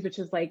this phrase, which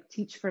is like,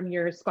 teach from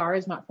your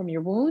scars, not from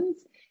your wounds.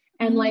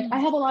 And like, I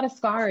have a lot of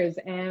scars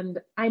and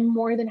I'm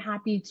more than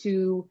happy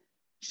to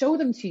show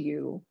them to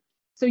you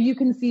so you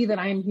can see that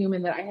I am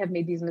human, that I have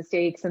made these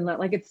mistakes and that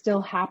like it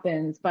still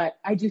happens. But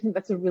I do think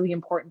that's a really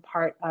important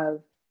part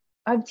of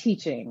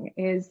teaching,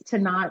 is to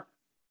not,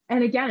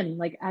 and again,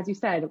 like, as you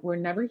said, we're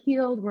never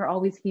healed. We're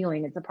always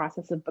healing. It's a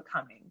process of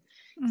becoming.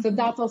 So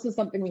that's also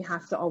something we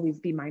have to always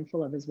be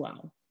mindful of as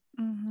well.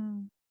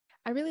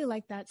 I really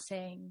like that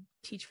saying,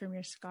 teach from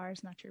your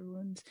scars, not your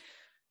wounds.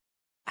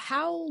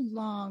 How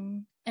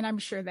long, and I'm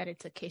sure that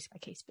it's a case by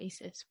case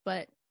basis,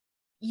 but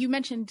you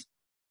mentioned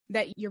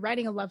that you're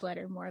writing a love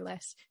letter more or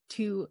less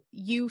to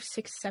you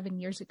 6-7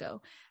 years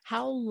ago.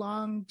 How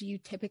long do you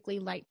typically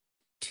like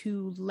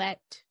to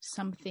let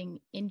something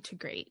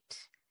integrate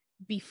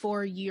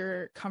before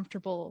you're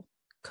comfortable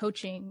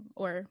coaching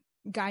or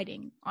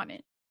guiding on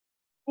it?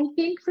 I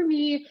think for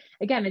me,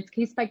 again, it's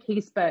case by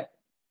case, but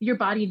your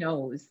body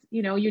knows,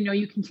 you know,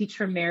 you can teach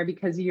from there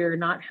because you're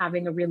not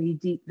having a really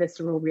deep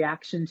visceral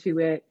reaction to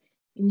it.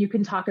 And you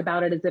can talk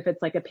about it as if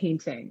it's like a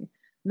painting,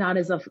 not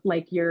as if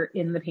like you're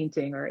in the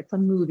painting or it's a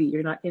movie,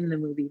 you're not in the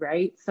movie,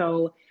 right?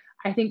 So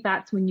I think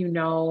that's when you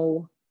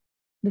know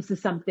this is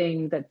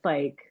something that's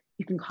like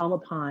you can call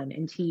upon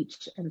and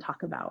teach and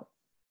talk about.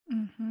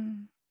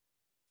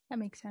 That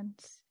makes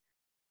sense.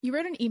 You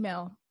wrote an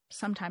email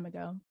some time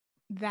ago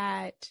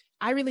that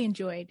I really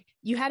enjoyed.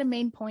 You had a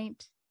main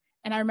point,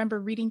 and I remember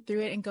reading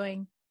through it and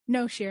going,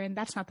 no, Sharon,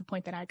 that's not the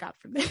point that I got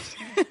from this.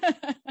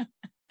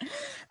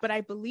 But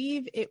I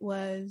believe it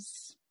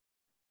was,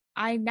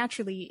 I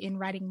naturally, in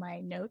writing my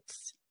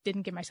notes,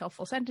 didn't give myself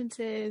full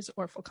sentences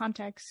or full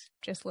context,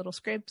 just little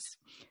scripts.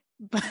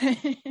 But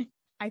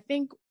I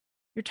think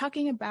you're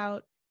talking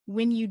about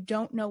when you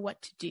don't know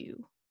what to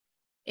do.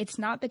 It's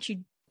not that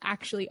you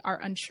actually are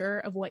unsure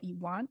of what you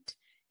want.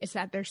 It's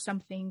that there's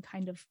something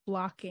kind of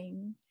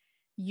blocking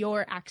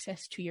your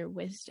access to your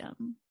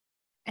wisdom.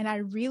 And I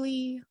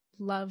really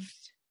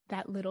loved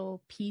that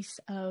little piece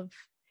of,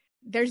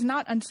 there's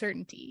not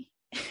uncertainty.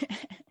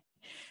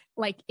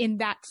 Like in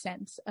that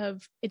sense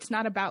of, it's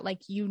not about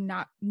like you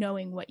not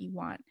knowing what you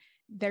want.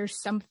 There's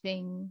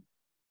something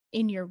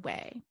in your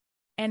way.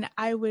 And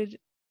I would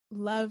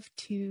love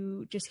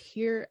to just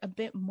hear a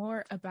bit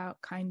more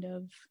about kind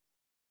of,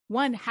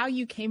 one, how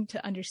you came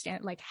to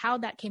understand, like how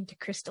that came to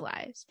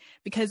crystallize,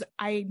 because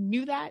I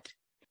knew that,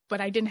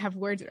 but I didn't have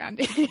words around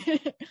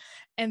it.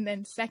 And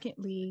then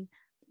secondly,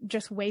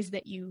 just ways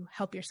that you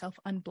help yourself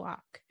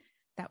unblock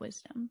that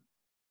wisdom.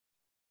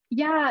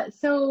 Yeah.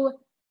 So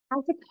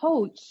as a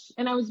coach,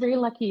 and I was very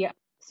lucky.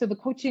 So the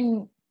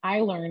coaching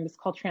I learned is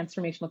called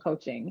transformational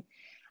coaching.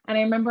 And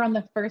I remember on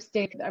the first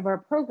day of our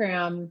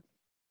program,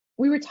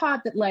 we were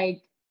taught that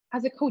like,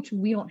 as a coach,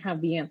 we don't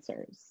have the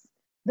answers.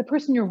 The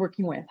person you're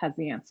working with has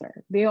the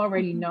answer. They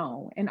already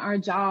know. And our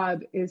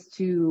job is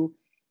to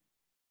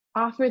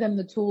offer them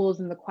the tools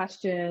and the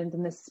questions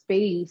and the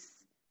space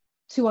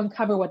to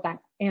uncover what that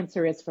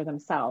answer is for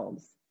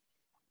themselves.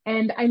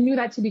 And I knew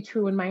that to be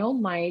true in my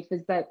own life,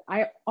 is that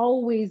I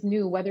always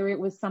knew, whether it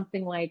was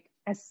something like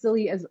as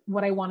silly as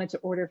what I wanted to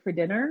order for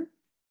dinner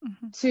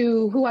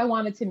to who I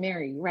wanted to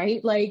marry,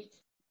 right? Like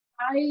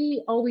I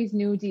always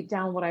knew deep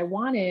down what I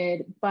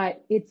wanted,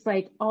 but it's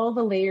like all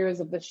the layers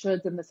of the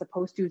shoulds and the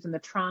supposed tos and the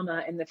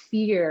trauma and the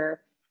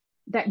fear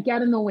that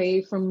get in the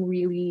way from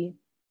really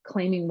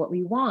claiming what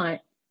we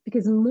want.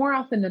 Because more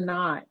often than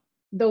not,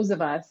 those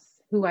of us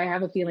who, I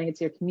have a feeling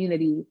it's your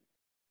community,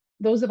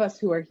 those of us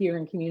who are here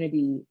in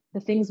community, the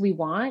things we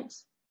want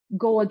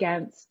go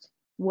against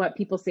what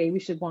people say we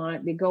should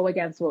want. They go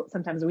against what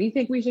sometimes we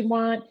think we should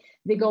want.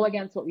 They go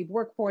against what we've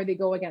worked for. They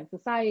go against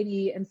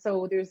society. And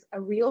so there's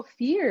a real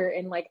fear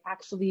in like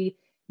actually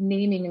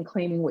naming and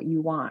claiming what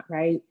you want,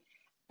 right?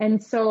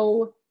 And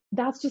so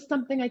that's just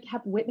something I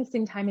kept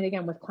witnessing time and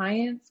again with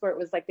clients, where it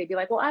was like, they'd be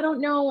like, well, I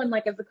don't know. And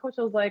like, as a coach,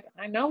 I was like,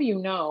 I know, you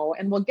know,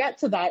 and we'll get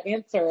to that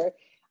answer,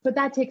 but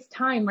that takes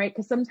time, right?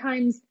 Because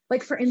sometimes,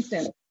 like, for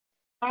instance,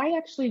 I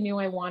actually knew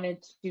I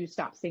wanted to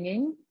stop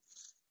singing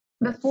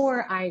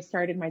before I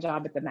started my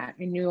job at the Met.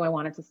 I knew I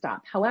wanted to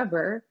stop.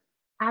 However,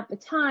 at the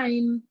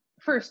time,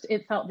 first,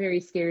 it felt very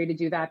scary to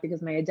do that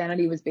because my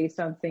identity was based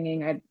on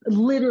singing. I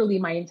literally,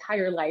 my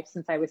entire life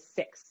since I was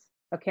 6,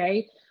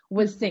 okay,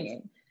 was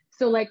singing.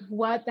 So like,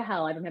 what the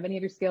hell? I don't have any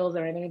other skills. I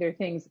don't have any other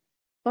things.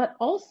 But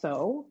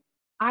also,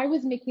 I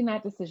was making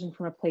that decision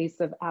from a place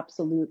of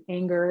absolute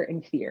anger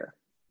and fear.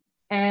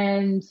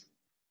 And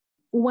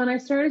when I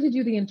started to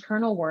do the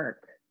internal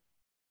work,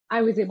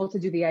 I was able to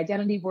do the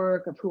identity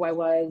work of who I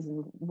was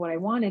and what I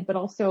wanted, but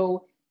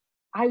also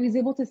I was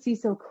able to see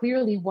so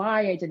clearly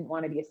why I didn't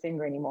want to be a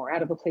singer anymore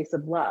out of a place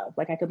of love.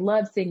 Like I could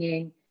love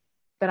singing,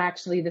 but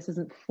actually this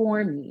isn't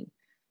for me.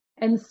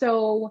 And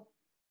so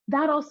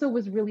that also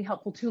was really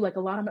helpful too. Like a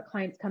lot of my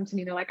clients come to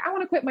me, they're like, I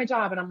want to quit my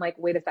job. And I'm like,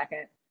 wait a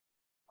second,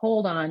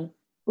 hold on,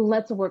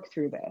 let's work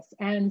through this.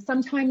 And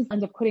sometimes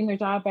end up quitting their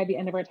job by the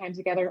end of our time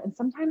together. And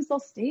sometimes they'll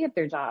stay at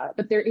their job,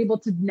 but they're able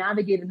to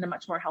navigate it in a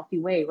much more healthy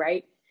way,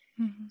 right?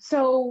 Mm-hmm.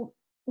 So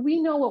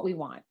we know what we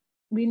want.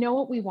 We know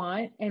what we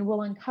want, and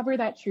we'll uncover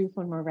that truth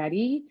when we're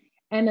ready.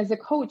 And as a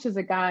coach, as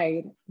a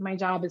guide, my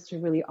job is to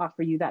really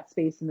offer you that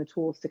space and the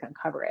tools to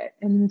uncover it.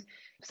 And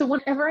so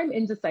whenever I'm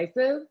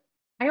indecisive,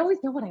 I always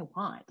know what I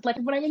want. Like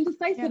when I'm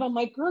indecisive, I'm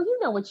like, girl, you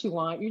know what you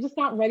want. You're just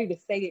not ready to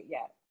say it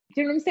yet.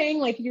 Do you know what I'm saying?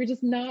 Like you're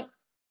just not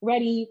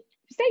ready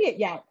to say it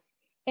yet.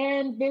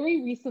 And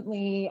very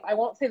recently, I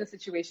won't say the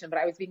situation, but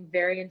I was being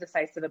very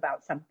indecisive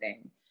about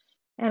something.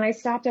 And I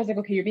stopped. I was like,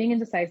 okay, you're being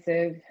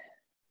indecisive.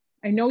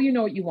 I know you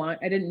know what you want.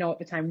 I didn't know at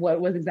the time what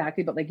it was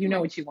exactly, but like, you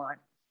know what you want.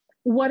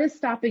 What is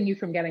stopping you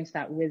from getting to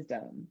that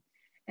wisdom?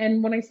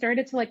 And when I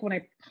started to when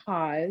I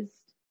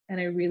paused and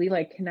I really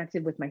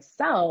connected with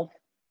myself,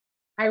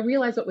 I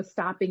realized what was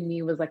stopping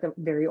me was a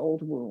very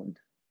old wound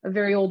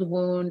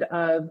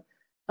of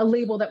a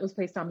label that was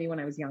placed on me when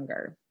I was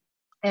younger.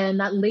 And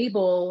that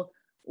label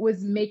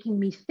was making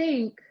me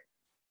think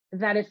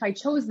that if I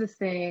chose this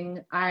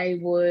thing, I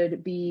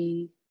would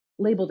be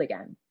labeled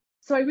again.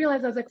 So I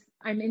realized I was like,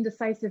 I'm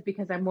indecisive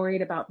because I'm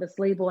worried about this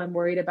label. I'm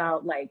worried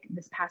about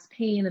this past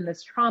pain and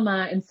this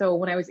trauma. And so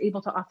when I was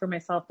able to offer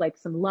myself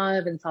some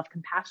love and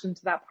self-compassion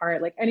to that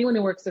part, anyone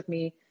who works with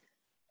me,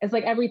 it's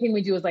everything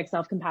we do is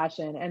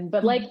self-compassion.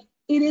 But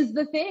it is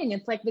the thing.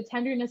 It's the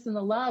tenderness and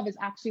the love is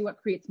actually what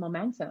creates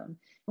momentum.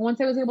 And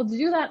once I was able to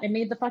do that, I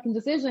made the fucking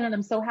decision, and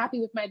I'm so happy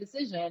with my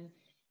decision,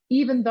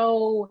 even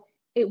though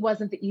it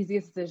wasn't the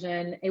easiest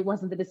decision. It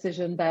wasn't the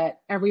decision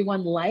that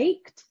everyone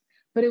liked,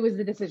 but it was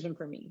the decision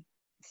for me.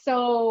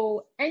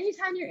 So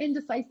anytime you're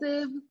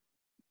indecisive,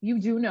 you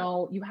do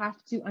know you have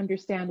to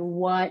understand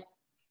what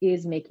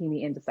is making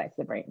me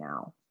indecisive right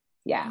now.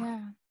 Yeah.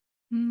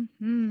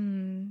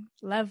 Mm-hmm.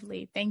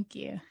 Lovely. Thank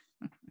you.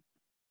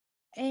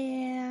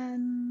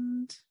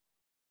 And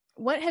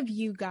what have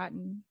you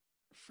gotten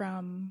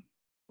from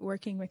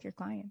working with your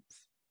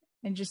clients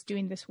and just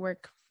doing this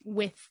work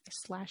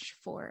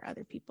with/for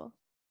other people?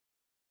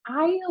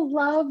 I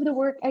love the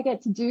work I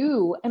get to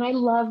do, and I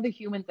love the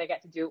humans I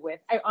get to do it with.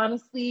 I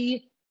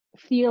honestly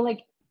feel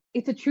like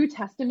it's a true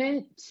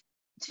testament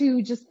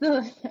to just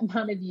the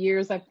amount of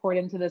years I've poured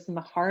into this in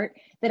the heart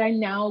that I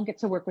now get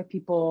to work with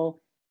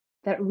people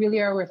that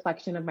really are a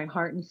reflection of my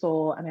heart and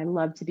soul, and I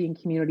love to be in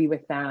community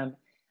with them.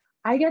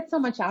 I get so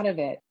much out of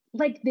it.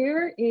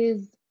 There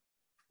is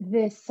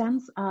this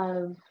sense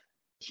of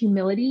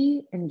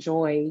humility and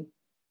joy,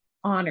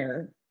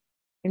 honor,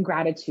 and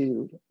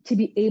gratitude to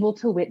be able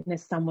to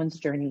witness someone's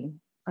journey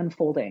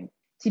unfolding,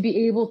 to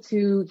be able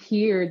to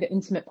hear the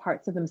intimate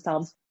parts of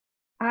themselves.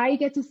 I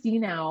get to see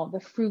now the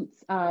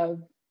fruits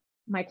of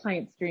my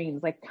clients'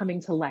 dreams,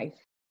 coming to life.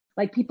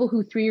 People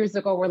who 3 years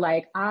ago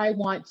were I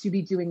want to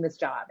be doing this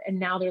job. And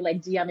now they're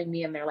DMing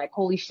me and they're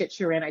holy shit,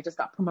 Sharon, I just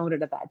got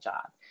promoted at that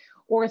job.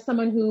 Or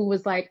someone who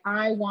was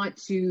I want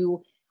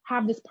to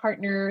have this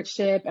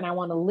partnership and I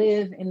want to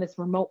live in this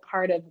remote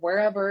part of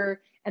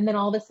wherever. And then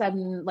all of a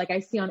sudden, I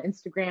see on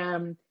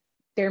Instagram,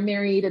 they're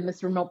married in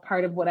this remote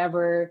part of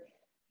whatever.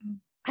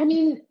 I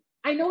mean,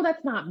 I know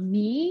that's not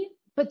me,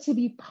 but to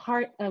be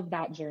part of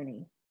that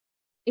journey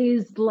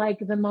is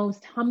the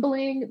most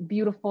humbling,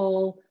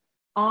 beautiful,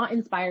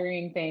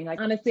 awe-inspiring thing.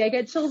 Honestly, I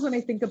get chills when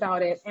I think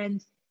about it. And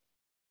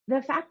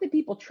the fact that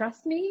people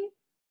trust me,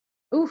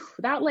 oof,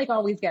 that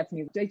always gets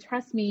me. They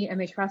trust me and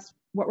they trust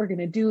what we're going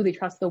to do. They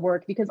trust the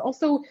work, because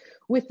also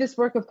with this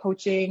work of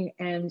coaching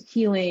and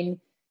healing,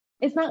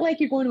 it's not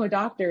you're going to a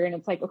doctor and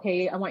it's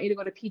okay, I want you to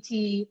go to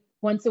PT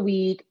once a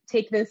week,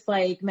 take this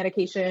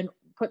medication,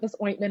 put this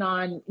ointment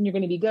on, and you're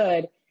going to be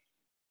good.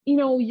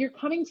 You're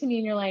coming to me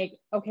and you're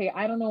okay,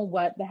 I don't know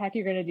what the heck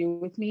you're going to do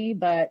with me,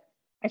 but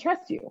I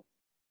trust you.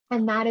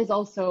 And that is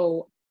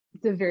also,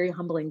 it's a very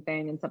humbling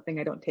thing and something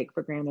I don't take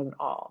for granted at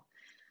all.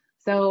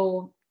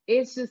 So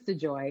it's just a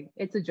joy.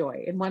 It's a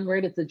joy. In one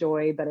word, it's a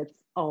joy, but it's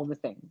all the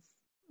things.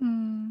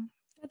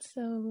 That's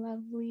so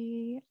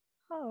lovely.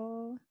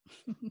 Oh.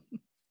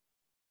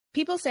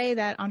 People say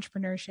that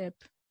entrepreneurship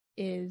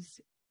is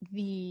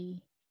the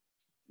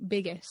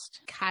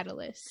biggest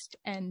catalyst.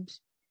 And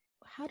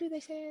how do they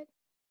say it?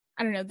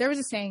 I don't know. There was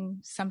a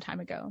saying some time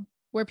ago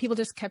where people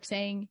just kept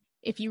saying,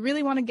 if you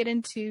really want to get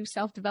into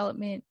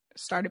self-development,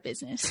 start a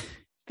business,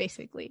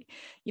 basically,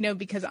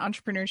 because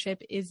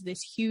entrepreneurship is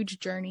this huge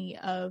journey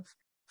of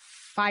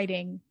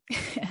fighting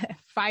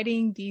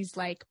these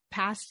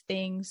past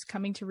things,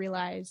 coming to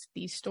realize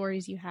these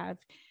stories you have.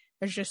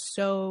 There's just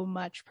so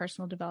much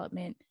personal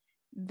development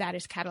that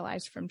is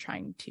catalyzed from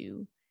trying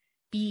to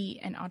be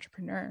an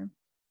entrepreneur.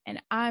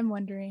 And I'm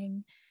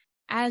wondering,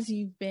 as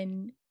you've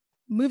been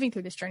moving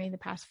through this journey the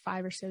past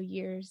 5 or so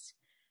years,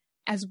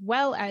 as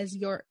well as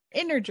your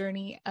inner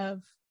journey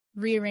of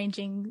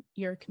rearranging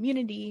your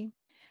community,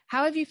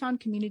 how have you found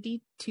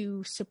community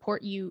to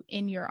support you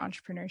in your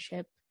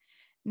entrepreneurship?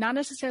 Not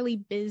necessarily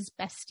biz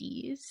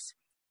besties,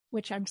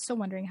 which I'm still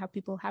wondering how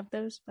people have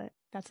those, but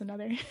that's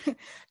another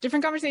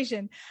different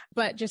conversation.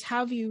 But just how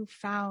have you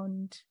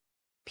found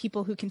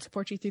people who can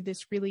support you through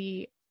this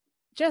really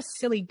just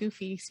silly,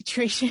 goofy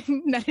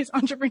situation that is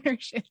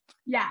entrepreneurship?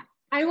 Yeah.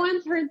 I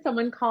once heard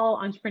someone call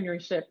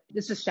entrepreneurship,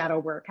 it's just shadow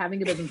work.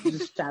 Having a business is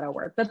just shadow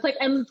work. That's like,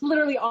 and it's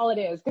literally all it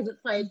is. Cause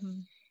it's like,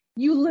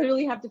 you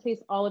literally have to face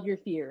all of your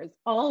fears,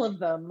 all of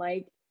them.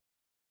 Like,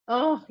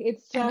 oh,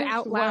 it's just and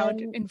out loud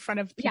in front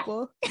of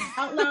people. Yeah,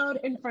 out loud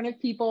in front of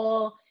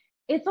people.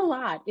 It's a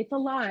lot. It's a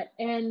lot.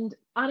 And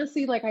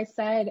honestly, like I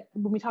said,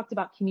 when we talked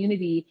about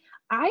community,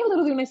 I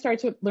literally, when I started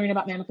to learn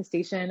about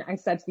manifestation, I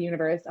said to the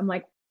universe, I'm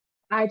like,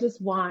 I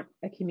just want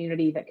a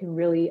community that can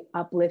really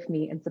uplift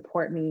me and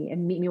support me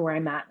and meet me where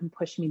I'm at and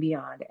push me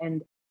beyond.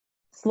 And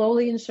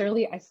slowly and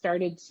surely, I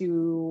started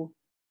to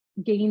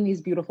gain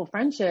these beautiful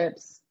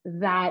friendships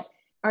that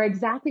are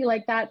exactly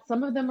like that.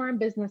 Some of them are in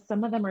business,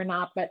 some of them are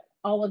not, but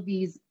all of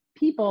these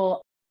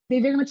people, they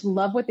very much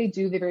love what they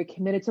do. They're very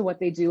committed to what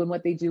they do, and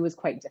what they do is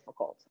quite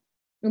difficult.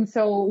 And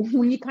so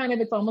when you kind of,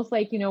 it's almost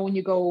like, you know, when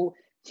you go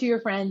to your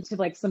friend to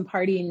like some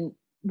party and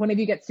one of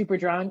you gets super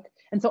drunk,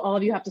 and so all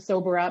of you have to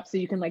sober up so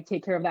you can like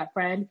take care of that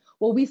friend.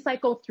 Well, we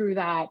cycle through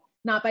that,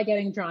 not by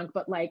getting drunk,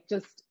 but like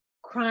just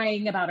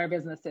crying about our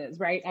businesses,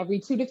 right? Every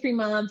 2 to 3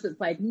 months, it's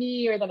like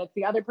me, or then it's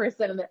the other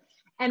person.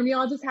 And we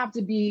all just have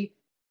to be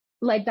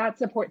like that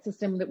support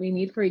system that we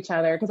need for each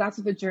other, because that's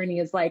what the journey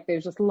is like.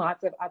 There's just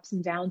lots of ups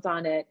and downs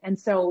on it. And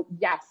so,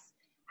 yes,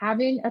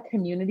 having a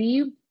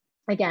community,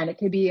 again, it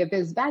could be a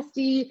biz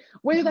bestie,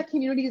 whether that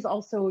community is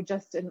also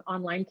just an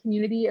online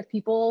community of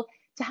people,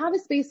 to have a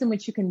space in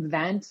which you can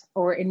vent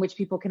or in which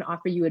people can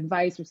offer you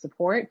advice or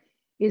support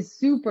is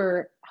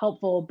super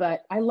helpful.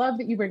 But I love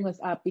that you bring this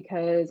up,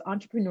 because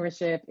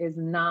entrepreneurship is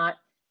not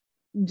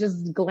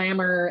just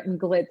glamour and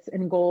glitz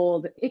and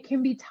gold. It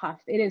can be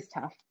tough. It is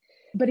tough.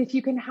 But if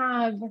you can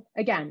have,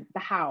 again, the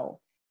how,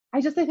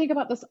 I think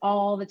about this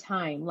all the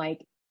time.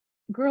 Like,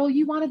 girl,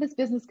 you wanted this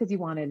business because you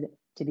wanted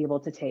to be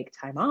able to take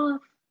time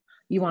off.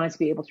 You wanted to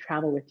be able to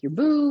travel with your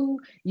boo.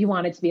 You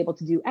wanted to be able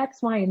to do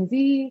X, Y, and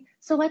Z.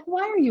 So like,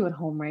 why are you at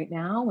home right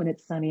now when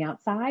it's sunny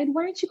outside?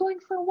 Why aren't you going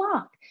for a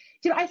walk?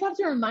 You know, I have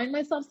to remind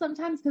myself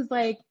sometimes, because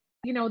like,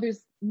 you know,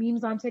 there's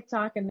memes on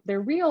TikTok and they're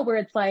real, where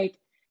it's like,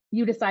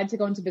 you decide to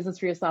go into business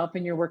for yourself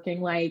and you're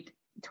working like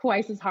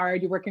twice as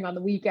hard. You're working on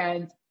the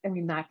weekends. I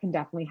mean, that can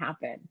definitely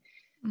happen.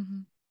 Mm-hmm.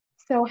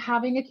 So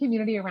having a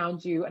community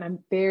around you, and I'm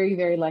very,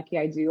 very lucky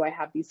I do. I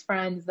have these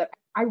friends that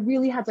I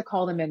really had to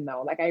call them in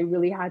though. Like I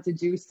really had to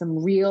do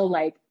some real,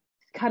 like,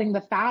 cutting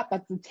the fat.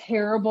 That's a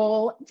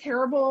terrible,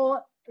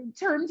 terrible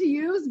term to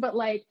use, but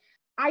like,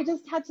 I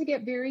just had to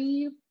get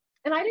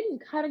and I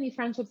didn't cut any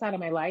friendships out of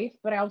my life,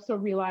 but I also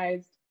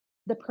realized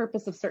the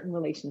purpose of certain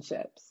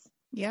relationships.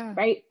 Yeah.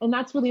 Right. And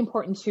that's really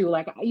important too.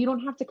 Like, you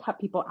don't have to cut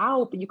people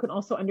out, but you can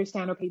also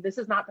understand, okay, this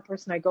is not the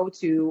person I go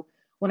to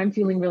when I'm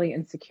feeling really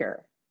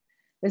insecure.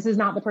 This is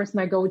not the person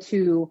I go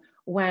to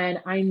when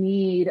I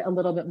need a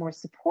little bit more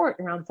support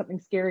around something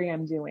scary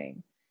I'm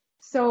doing.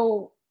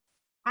 So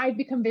I've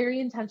become very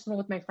intentional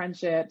with my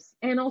friendships.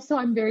 And also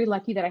I'm very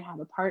lucky that I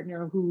have a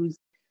partner who's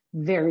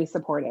very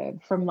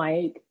supportive, from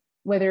like,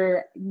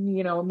 whether,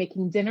 you know,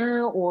 making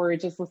dinner or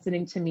just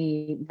listening to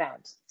me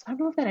vent. So I don't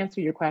know if that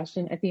answered your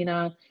question,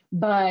 Athena,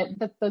 but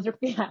those are,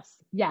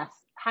 yes.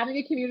 Having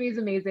a community is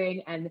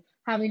amazing, and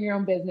having your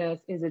own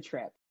business is a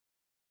trip.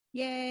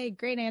 Yay.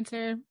 Great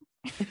answer.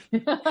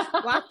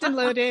 Locked and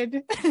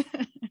loaded.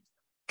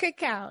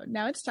 Cacao.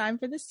 Now it's time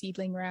for the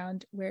seedling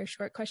round, where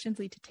short questions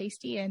lead to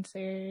tasty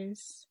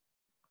answers.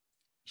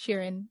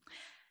 Sharon,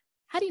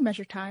 how do you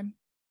measure time?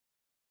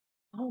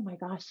 Oh my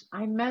gosh.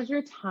 I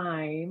measure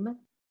time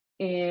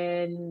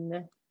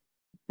in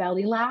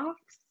belly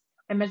laughs.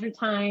 I measure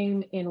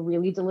time in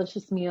really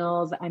delicious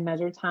meals. I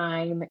measure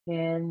time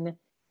in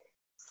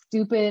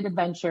stupid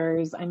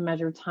adventures. I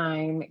measure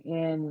time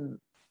in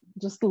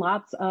just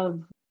lots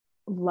of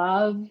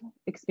love,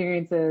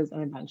 experiences,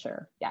 and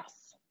adventure. Yes.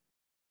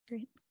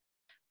 Great.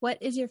 What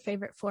is your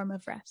favorite form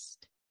of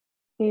rest?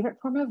 Favorite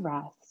form of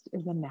rest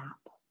is a nap.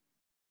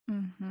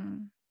 Mm-hmm.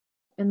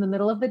 In the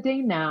middle of the day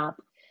nap,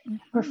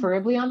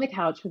 preferably on the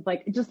couch with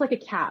just like a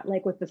cat,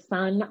 like with the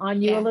sun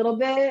on you a little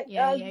bit.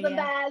 The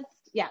best.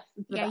 Yes.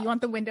 The best. You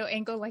want the window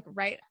angle like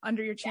right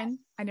under your chin? Yes.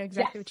 I know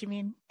exactly what you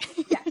mean.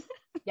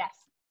 Yes.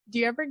 Do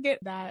you ever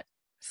get that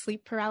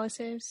sleep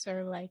paralysis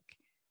or like?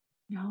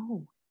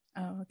 No.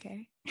 Oh,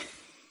 okay.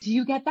 Do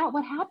you get that?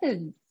 What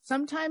happens?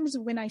 Sometimes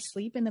when I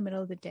sleep in the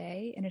middle of the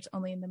day, and it's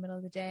only in the middle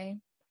of the day,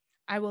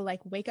 I will like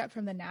wake up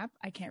from the nap.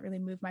 I can't really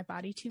move my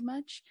body too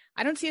much.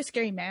 I don't see a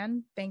scary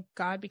man, thank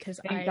God, because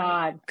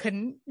I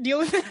couldn't deal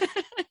with it.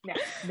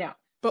 No.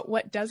 But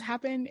what does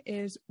happen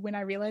is when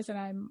I realize that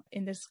I'm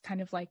in this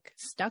kind of like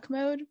stuck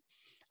mode,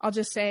 I'll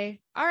just say,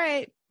 all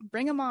right,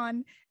 bring them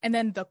on. And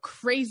then the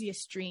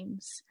craziest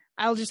dreams,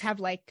 I'll just have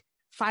like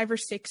 5 or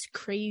 6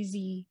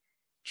 crazy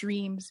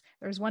dreams.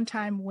 There was one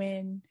time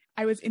when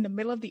I was in the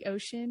middle of the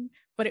ocean,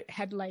 but it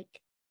had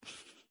like,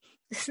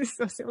 this is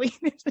so silly.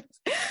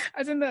 I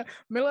was in the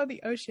middle of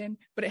the ocean,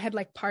 but it had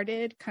like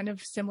parted, kind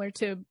of similar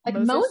to like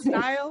Moses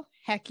style.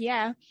 Heck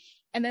yeah.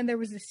 And then there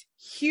was this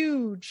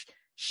huge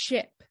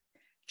ship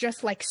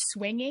just like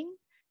swinging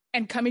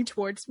and coming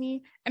towards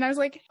me. And I was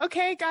like,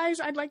 okay, guys,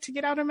 I'd like to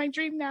get out of my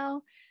dream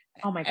now.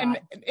 Oh my God.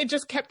 And it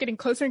just kept getting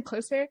closer and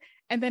closer.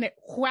 And then it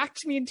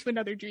whacked me into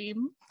another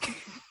dream.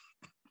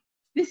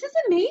 This is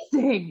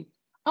amazing.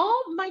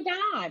 Oh my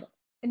God.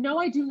 No,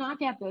 I do not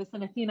get this.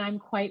 And Athena, I'm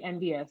quite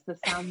envious. This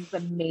sounds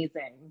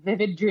amazing.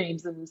 Vivid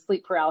dreams and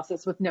sleep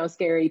paralysis with no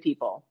scary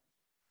people.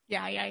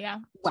 Yeah.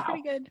 It's wow.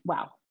 Pretty good.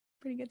 Wow.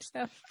 Pretty good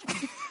stuff.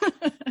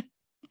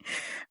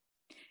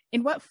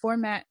 In what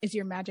format is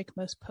your magic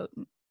most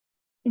potent?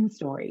 In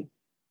story.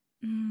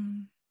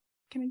 Can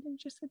I give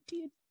just a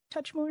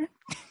touch more?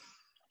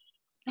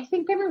 I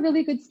think I'm a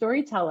really good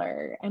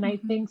storyteller. And I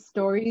think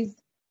stories,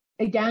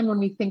 again, when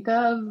we think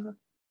of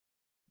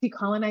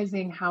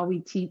decolonizing how we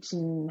teach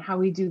and how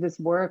we do this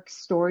work,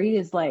 story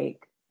is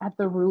like at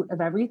the root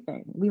of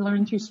everything. We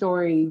learn through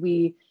story.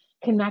 We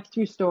connect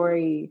through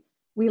story.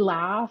 We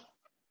laugh.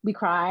 We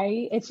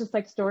cry. It's just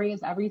like story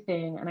is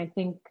everything. And I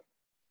think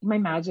my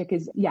magic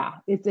is,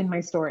 it's in my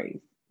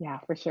stories. Yeah,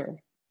 for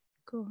sure.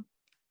 Cool.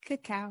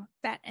 Cacao.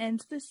 That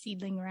ends the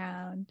seedling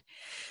round.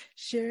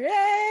 Sharon!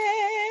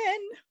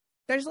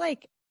 There's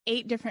like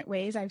 8 different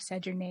ways I've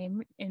said your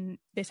name in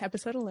this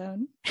episode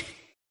alone.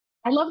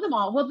 I love them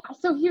all. Well,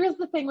 so here's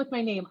the thing with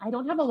my name. I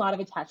don't have a lot of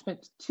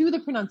attachment to the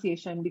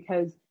pronunciation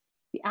because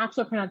the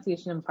actual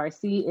pronunciation in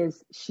Farsi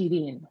is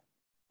Shirin.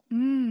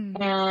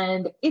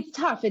 And it's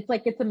tough. It's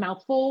like, it's a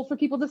mouthful for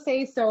people to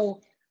say.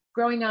 So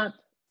growing up,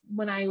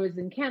 when I was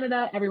in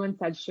Canada, everyone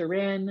said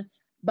Shirin,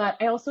 but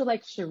I also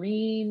like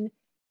Shireen.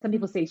 Some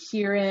people say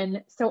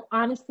Shirin. So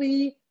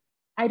honestly,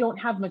 I don't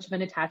have much of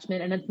an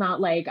attachment, and it's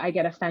not like I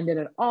get offended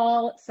at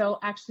all. So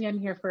actually, I'm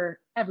here for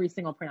every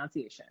single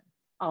pronunciation,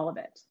 all of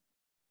it.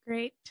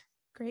 Great.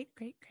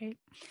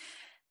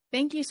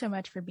 Thank you so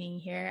much for being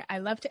here. I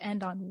love to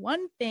end on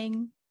one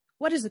thing.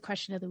 What is the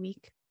question of the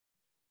week?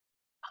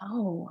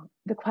 Oh,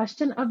 the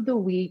question of the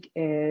week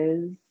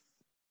is,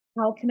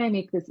 how can I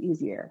make this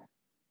easier?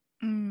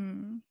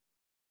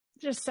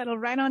 Just settle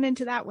right on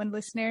into that one,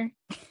 listener.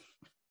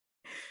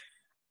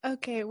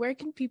 Okay, where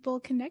can people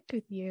connect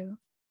with you?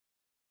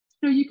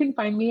 So you can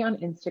find me on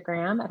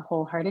Instagram at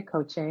Wholehearted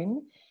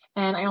Coaching.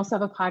 And I also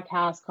have a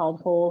podcast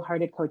called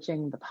Wholehearted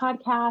Coaching, the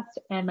podcast.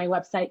 And my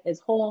website is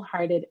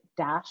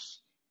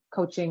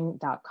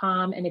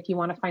wholehearted-coaching.com. And if you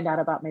want to find out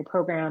about my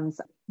programs,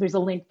 there's a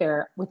link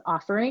there with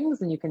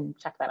offerings, and you can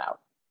check that out.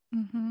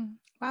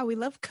 Wow, we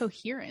love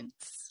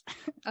coherence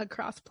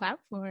across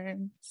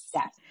platforms.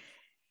 Yes.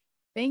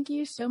 Thank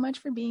you so much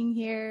for being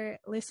here,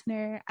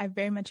 listener. I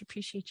very much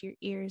appreciate your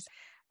ears.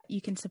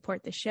 You can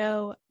support the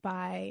show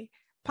by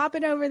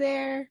popping over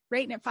there,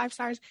 rating it 5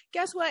 stars.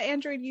 Guess what,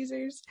 Android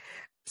users?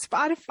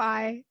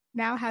 Spotify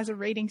now has a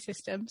rating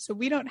system, so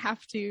we don't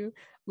have to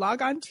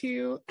log on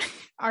to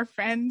our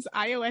friend's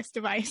iOS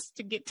device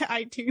to get to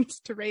iTunes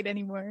to rate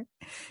anymore.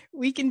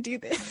 We can do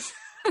this.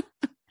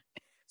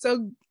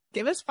 So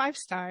give us 5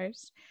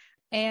 stars,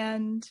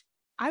 and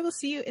I will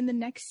see you in the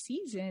next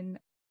season.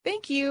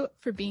 Thank you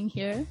for being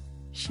here,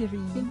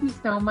 Shirin. Thank you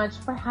so much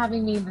for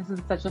having me. This is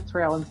such a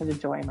thrill and such a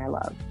joy, my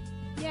love.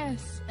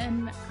 Yes,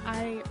 and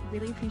I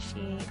really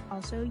appreciate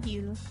also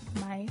you,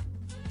 my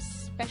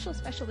special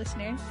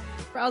listener,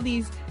 for all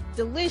these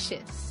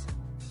delicious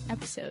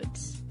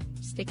episodes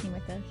sticking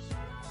with us.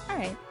 All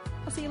right,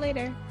 I'll see you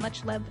later.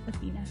 Much love,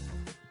 Athena.